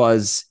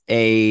was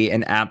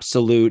an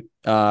absolute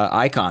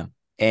icon,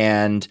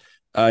 and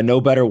no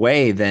better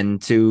way than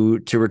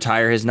to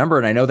retire his number.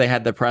 And I know they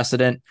had the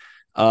precedent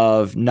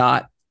of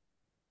not,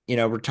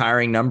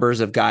 retiring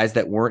numbers of guys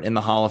that weren't in the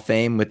Hall of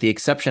Fame, with the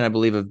exception, I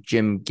believe, of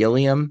Jim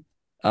Gilliam,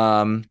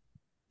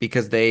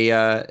 because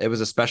it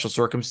was a special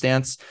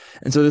circumstance.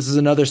 And so this is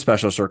another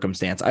special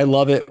circumstance. I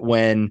love it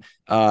when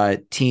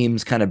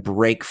teams kind of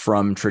break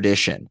from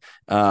tradition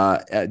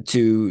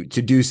to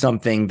do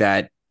something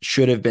that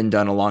should have been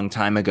done a long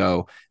time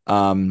ago.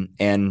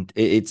 And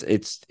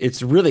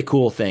it's a really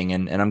cool thing.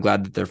 And I'm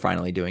glad that they're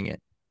finally doing it.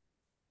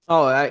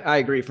 Oh, I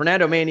agree.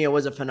 Fernando Mania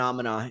was a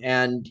phenomenon,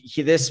 and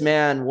this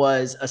man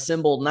was a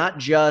symbol not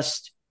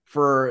just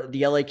for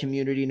the LA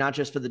community, not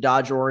just for the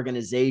Dodger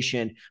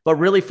organization, but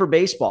really for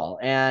baseball.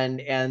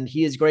 And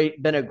he has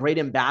been a great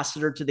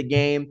ambassador to the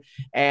game.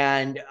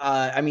 And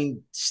I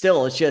mean,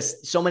 still, it's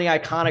just so many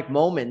iconic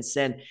moments,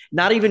 and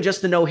not even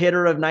just the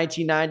no-hitter of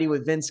 1990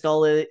 with Vince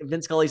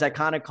Scully's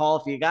iconic call,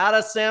 "If you got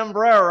a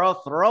sombrero,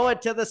 throw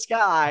it to the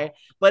sky."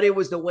 But it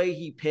was the way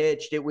he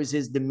pitched. It was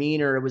his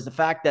demeanor. It was the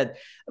fact that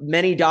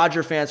many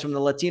Dodger fans from the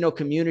Latino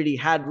community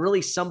had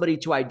really somebody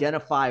to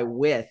identify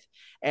with.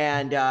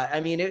 And I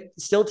mean,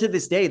 still to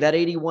this day, that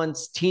 81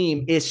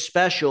 team is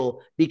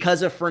special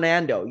because of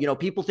Fernando. You know,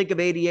 people think of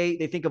 88,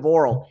 they think of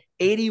Oral.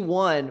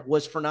 81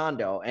 was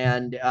Fernando.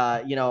 And,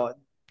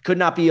 could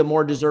not be a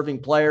more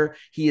deserving player.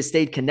 He has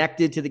stayed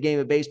connected to the game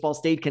of baseball,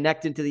 stayed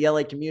connected to the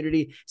LA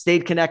community,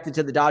 stayed connected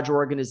to the Dodger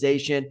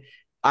organization.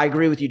 I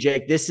agree with you,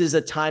 Jake. This is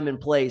a time and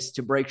place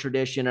to break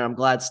tradition. And I'm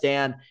glad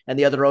Stan and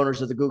the other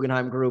owners of the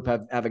Guggenheim Group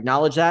have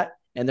acknowledged that.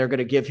 And they're going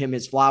to give him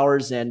his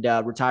flowers and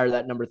retire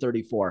that number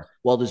 34.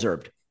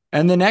 Well-deserved.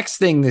 And the next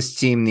thing this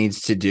team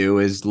needs to do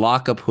is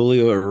lock up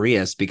Julio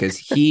Urias, because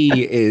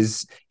he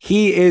is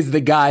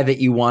the guy that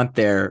you want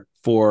there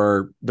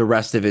for the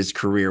rest of his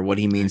career, what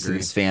he means to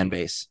this fan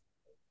base.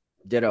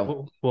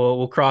 Ditto.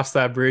 We'll cross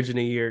that bridge in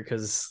a year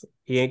because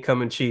he ain't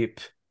coming cheap.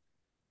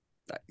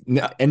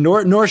 No, and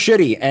nor should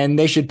he, and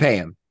they should pay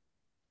him.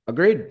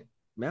 Agreed.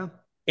 Yeah.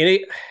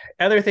 Any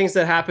other things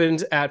that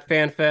happened at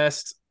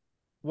FanFest?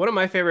 One of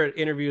my favorite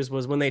interviews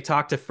was when they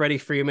talked to Freddie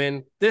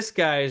Freeman. This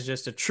guy is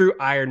just a true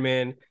Iron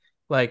Man,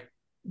 like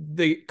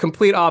the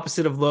complete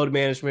opposite of load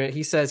management.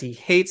 He says he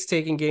hates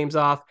taking games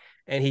off,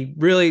 and he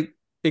really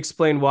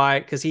explained why,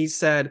 because he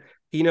said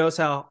he knows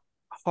how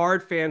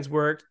hard fans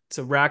work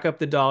to rack up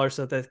the dollars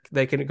so that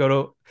they can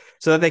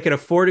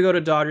afford to go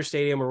to Dodger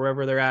Stadium or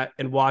wherever they're at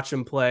and watch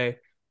them play.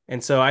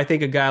 And so I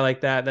think a guy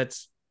like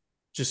that's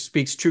just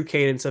speaks true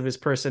cadence of his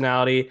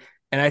personality.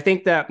 And I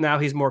think that now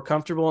he's more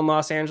comfortable in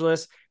Los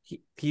Angeles.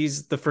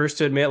 He's the first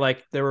to admit,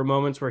 like, there were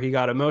moments where he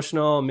got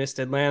emotional, missed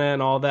Atlanta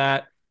and all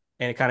that,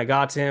 and it kind of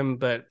got to him.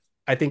 But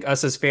I think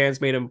us as fans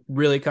made him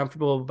really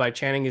comfortable by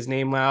chanting his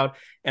name loud.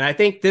 And I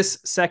think this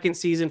second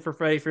season for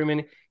Freddie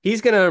Freeman,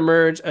 he's going to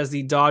emerge as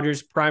the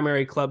Dodgers'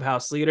 primary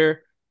clubhouse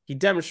leader. He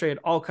demonstrated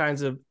all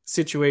kinds of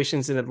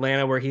situations in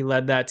Atlanta where he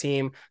led that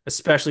team,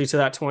 especially to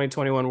that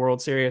 2021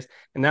 World Series.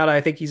 And now that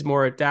I think he's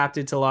more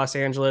adapted to Los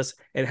Angeles,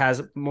 it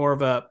has more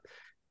of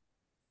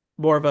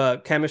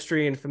a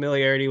chemistry and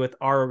familiarity with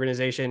our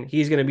organization.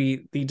 He's going to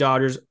be the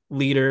Dodgers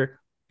leader,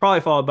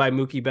 probably followed by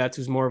Mookie Betts,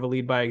 who's more of a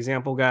lead by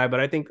example guy.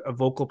 But I think a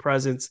vocal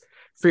presence,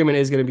 Freeman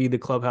is going to be the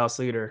clubhouse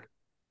leader.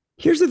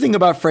 Here's the thing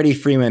about Freddie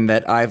Freeman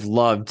that I've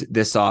loved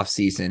this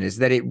offseason is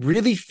that it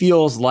really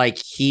feels like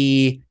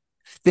he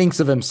thinks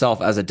of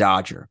himself as a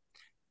Dodger.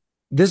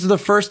 This is the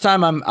first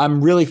time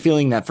I'm really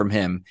feeling that from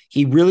him.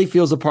 He really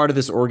feels a part of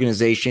this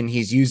organization.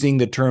 He's using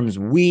the terms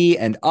we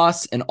and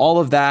us and all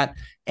of that.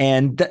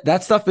 And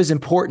that stuff is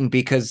important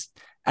because,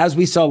 as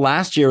we saw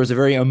last year, it was a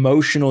very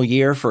emotional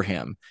year for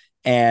him.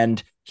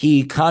 And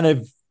he kind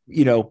of,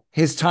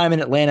 his time in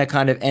Atlanta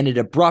kind of ended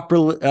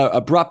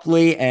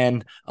abruptly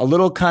and a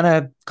little kind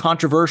of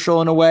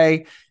controversial in a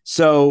way.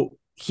 So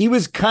he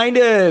was kind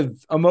of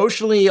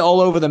emotionally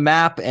all over the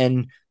map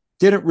and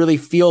didn't really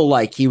feel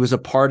like he was a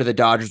part of the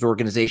Dodgers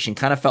organization.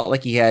 Kind of felt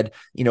like he had,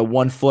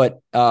 1 foot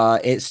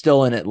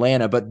still in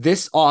Atlanta. But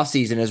this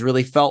offseason has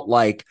really felt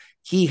like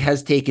he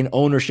has taken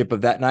ownership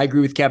of that. And I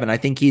agree with Kevin. I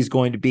think he's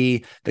going to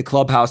be the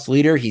clubhouse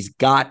leader. He's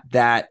got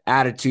that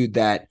attitude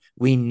that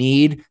we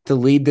need to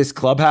lead this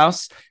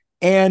clubhouse.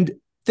 And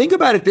think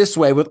about it this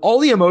way, with all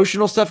the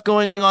emotional stuff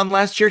going on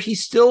last year, he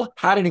still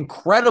had an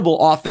incredible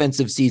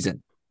offensive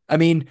season. I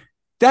mean,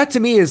 that to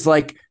me is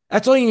like,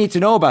 that's all you need to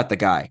know about the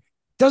guy.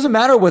 Doesn't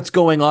matter what's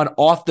going on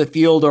off the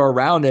field or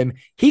around him.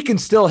 He can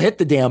still hit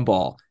the damn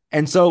ball.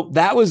 And so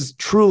that was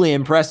truly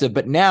impressive.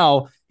 But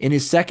now in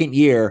his second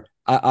year,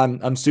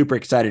 I'm super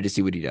excited to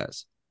see what he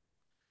does.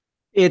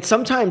 It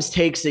sometimes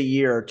takes a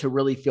year to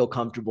really feel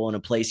comfortable in a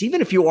place, even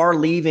if you are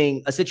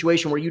leaving a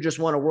situation where you just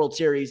won a World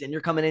Series and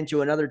you're coming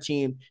into another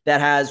team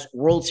that has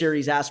World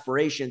Series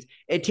aspirations.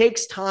 It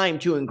takes time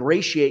to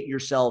ingratiate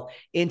yourself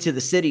into the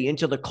city,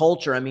 into the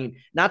culture. I mean,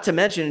 not to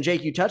mention, and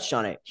Jake, you touched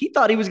on it, he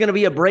thought he was going to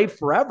be a Brave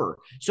forever.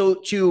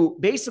 So to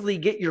basically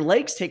get your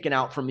legs taken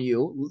out from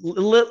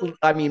you,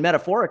 I mean,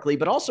 metaphorically,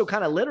 but also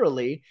kind of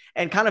literally,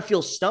 and kind of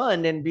feel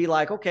stunned and be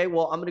like, okay,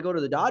 well, I'm going to go to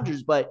the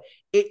Dodgers. But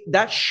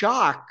that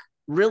shock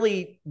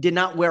really did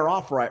not wear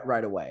off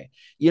right away.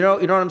 You know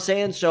what I'm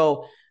saying?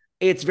 So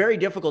it's very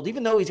difficult,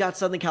 even though he's got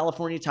Southern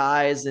California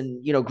ties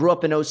and, grew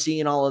up in OC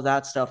and all of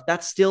that stuff.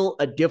 That's still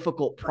a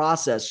difficult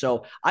process.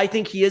 So I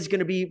think he is going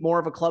to be more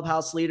of a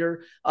clubhouse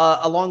leader,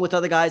 along with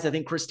other guys. I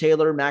think Chris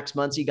Taylor, Max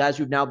Muncy, guys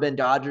who've now been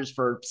Dodgers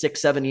for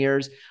 6-7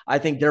 years. I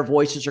think their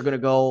voices are going to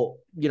go,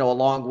 a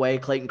long way.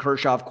 Clayton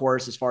Kershaw, of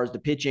course, as far as the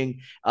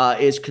pitching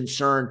is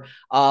concerned.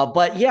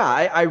 But yeah,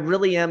 I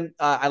really am.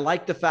 I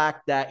like the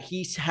fact that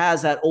he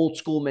has that old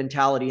school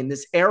mentality in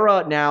this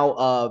era now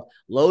of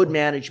load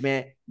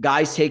management.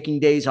 guys taking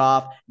days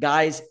off,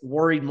 guys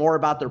worried more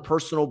about their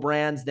personal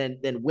brands than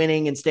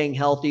winning and staying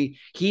healthy.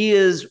 He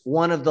is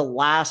one of the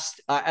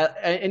last,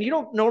 and you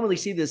don't normally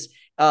see this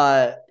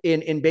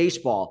in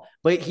baseball,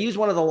 but he's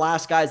one of the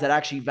last guys that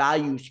actually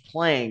values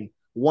playing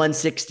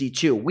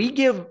 162. We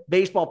give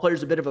baseball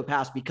players a bit of a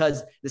pass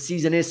because the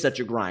season is such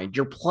a grind.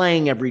 You're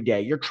playing every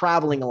day. You're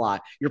traveling a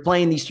lot. You're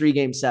playing these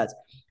 3-game sets.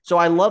 So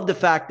I love the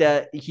fact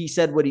that he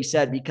said what he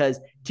said, because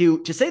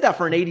to say that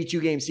for an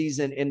 82-game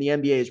season in the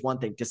NBA is one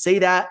thing. To say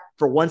that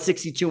for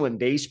 162 in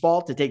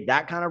baseball, to take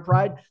that kind of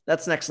pride,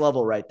 that's next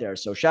level right there.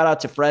 So shout out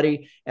to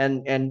Freddie,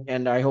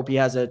 and I hope he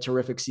has a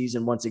terrific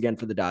season once again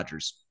for the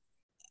Dodgers.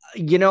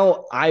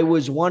 I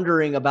was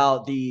wondering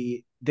about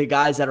the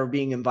guys that are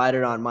being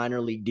invited on minor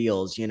league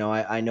deals.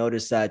 I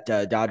noticed that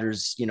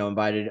Dodgers,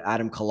 invited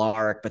Adam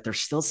Kolarek, but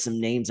there's still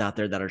some names out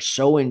there that are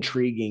so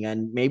intriguing,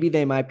 and maybe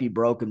they might be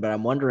broken, but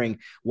I'm wondering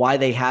why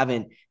they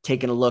haven't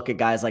taken a look at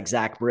guys like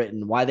Zach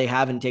Britton, why they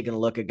haven't taken a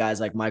look at guys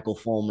like Michael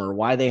Fulmer,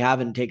 why they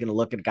haven't taken a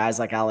look at guys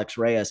like Alex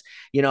Reyes.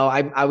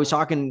 I was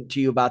talking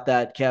to you about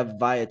that, Kev,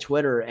 via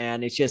Twitter,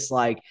 and it's just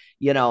like,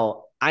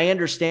 I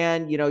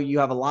understand, you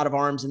have a lot of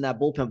arms in that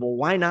bullpen, but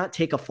why not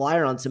take a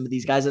flyer on some of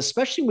these guys,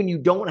 especially when you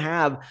don't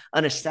have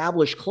an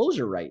established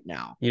closer right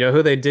now? You know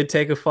who they did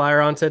take a flyer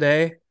on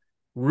today?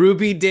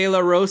 Ruby De La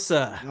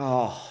Rosa.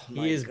 Oh,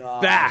 he is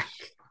back.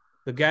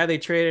 The guy they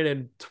traded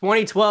in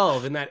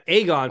 2012 in that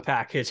Aegon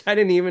package. I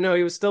didn't even know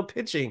he was still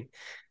pitching.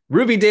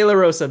 Ruby De La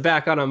Rosa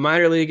back on a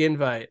minor league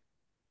invite.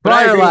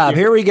 Flyer Lab,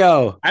 here we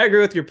go. I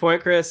agree with your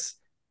point, Chris.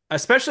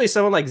 Especially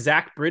someone like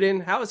Zach Britton.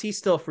 How is he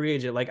still a free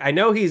agent? Like, I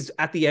know he's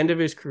at the end of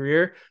his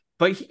career,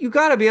 but you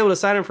got to be able to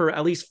sign him for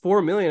at least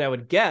 $4 million, I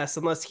would guess,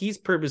 unless he's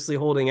purposely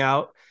holding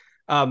out.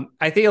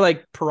 I think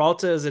like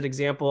Peralta is an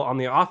example on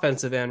the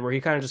offensive end where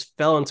he kind of just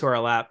fell into our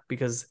lap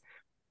because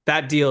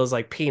that deal is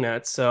like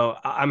peanuts. So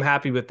I'm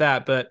happy with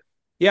that. But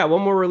yeah,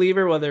 one more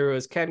reliever, whether it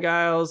was Ken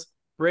Giles,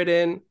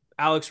 Britton,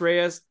 Alex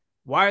Reyes,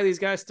 why are these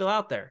guys still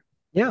out there?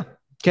 Yeah.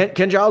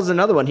 Ken Giles is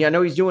another one. I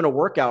know he's doing a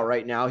workout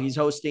right now. He's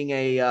hosting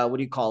a, what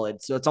do you call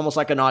it? So it's almost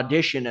like an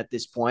audition at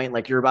this point.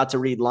 Like you're about to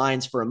read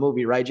lines for a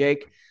movie, right,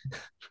 Jake?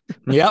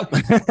 Yep.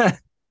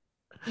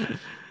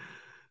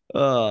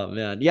 Oh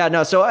man. Yeah,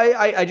 no. So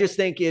I just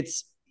think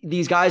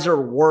these guys are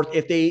worth,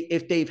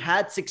 if they've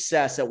had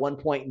success at one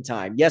point in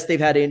time. Yes, they've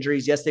had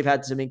injuries. Yes, they've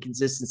had some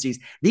inconsistencies.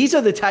 These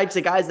are the types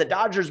of guys that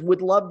Dodgers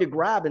would love to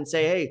grab and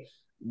say, hey,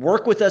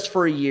 work with us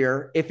for a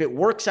year. If it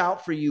works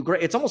out for you,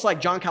 great. It's almost like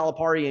John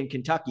Calipari in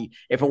Kentucky.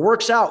 If it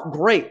works out,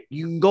 great.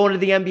 You can go into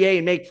the NBA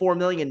and make $4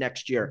 million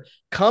next year.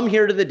 Come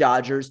here to the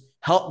Dodgers.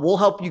 We'll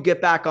help you get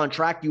back on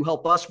track. You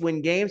help us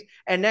win games.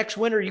 And next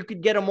winter, you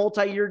could get a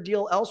multi-year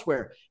deal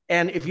elsewhere.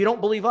 And if you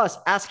don't believe us,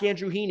 ask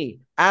Andrew Heaney,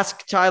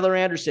 ask Tyler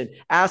Anderson,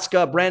 ask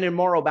Brandon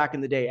Morrow back in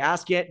the day,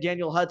 ask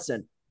Daniel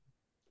Hudson.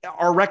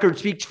 Our record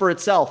speaks for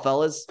itself,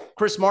 fellas.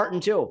 Chris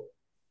Martin too.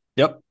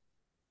 Yep.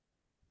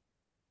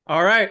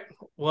 All right.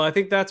 Well, I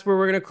think that's where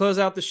we're going to close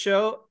out the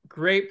show.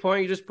 Great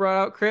point you just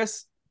brought out,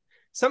 Chris.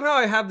 Somehow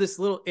I have this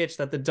little itch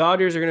that the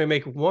Dodgers are going to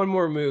make one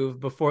more move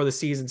before the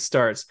season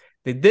starts.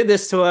 They did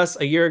this to us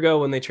a year ago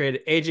when they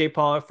traded A.J.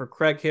 Pollock for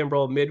Craig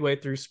Kimbrell midway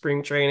through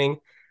spring training.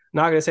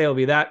 Not going to say it'll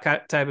be that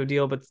type of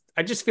deal, but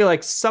I just feel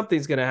like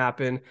something's going to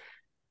happen.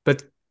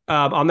 But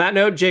on that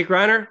note, Jake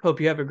Reiner, hope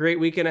you have a great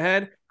weekend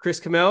ahead. Chris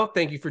Camel,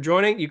 thank you for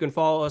joining. You can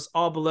follow us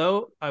all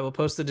below. I will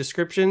post the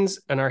descriptions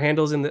and our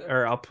handles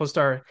I'll post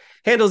our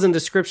handles in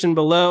description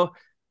below.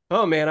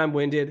 Oh man, I'm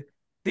winded.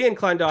 The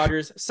Incline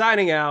Dodgers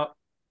signing out.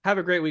 Have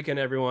a great weekend,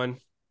 everyone.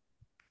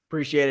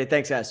 Appreciate it.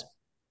 Thanks, guys.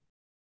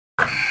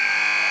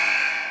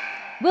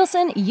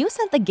 Wilson, you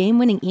sent the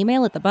game-winning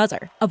email at the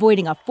buzzer,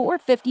 avoiding a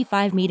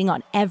 4:55 meeting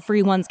on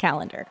everyone's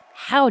calendar.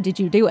 How did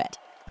you do it?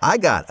 I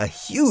got a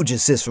huge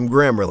assist from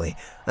Grammarly,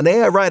 an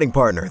AI writing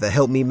partner that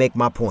helped me make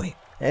my point.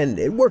 And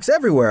it works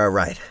everywhere I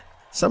write.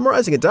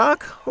 Summarizing a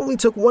doc only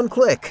took one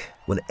click.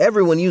 When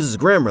everyone uses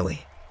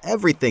Grammarly,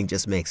 everything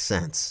just makes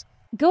sense.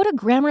 Go to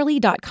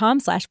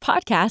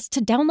Grammarly.com/podcast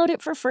to download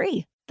it for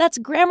free. That's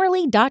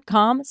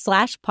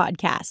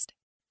Grammarly.com/podcast.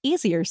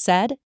 Easier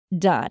said,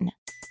 done.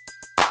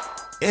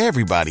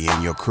 Everybody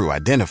in your crew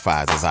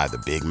identifies as either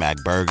Big Mac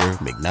Burger,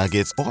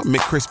 McNuggets, or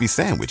McCrispy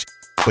Sandwich.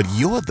 But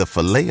you're the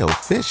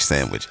Filet-O-Fish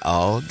Sandwich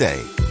all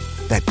day.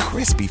 That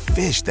crispy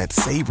fish, that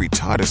savory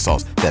tartar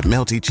sauce, that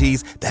melty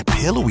cheese, that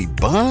pillowy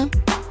bun.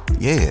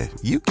 Yeah,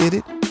 you get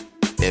it.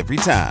 Every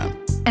time.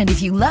 And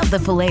if you love the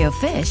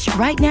Filet-O-Fish,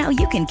 right now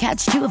you can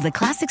catch two of the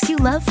classics you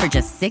love for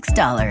just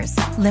 $6.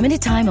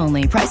 Limited time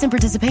only. Price and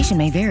participation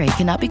may vary.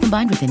 Cannot be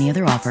combined with any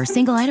other offer.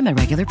 Single item at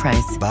regular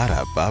price.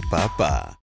 Ba-da-ba-ba-ba.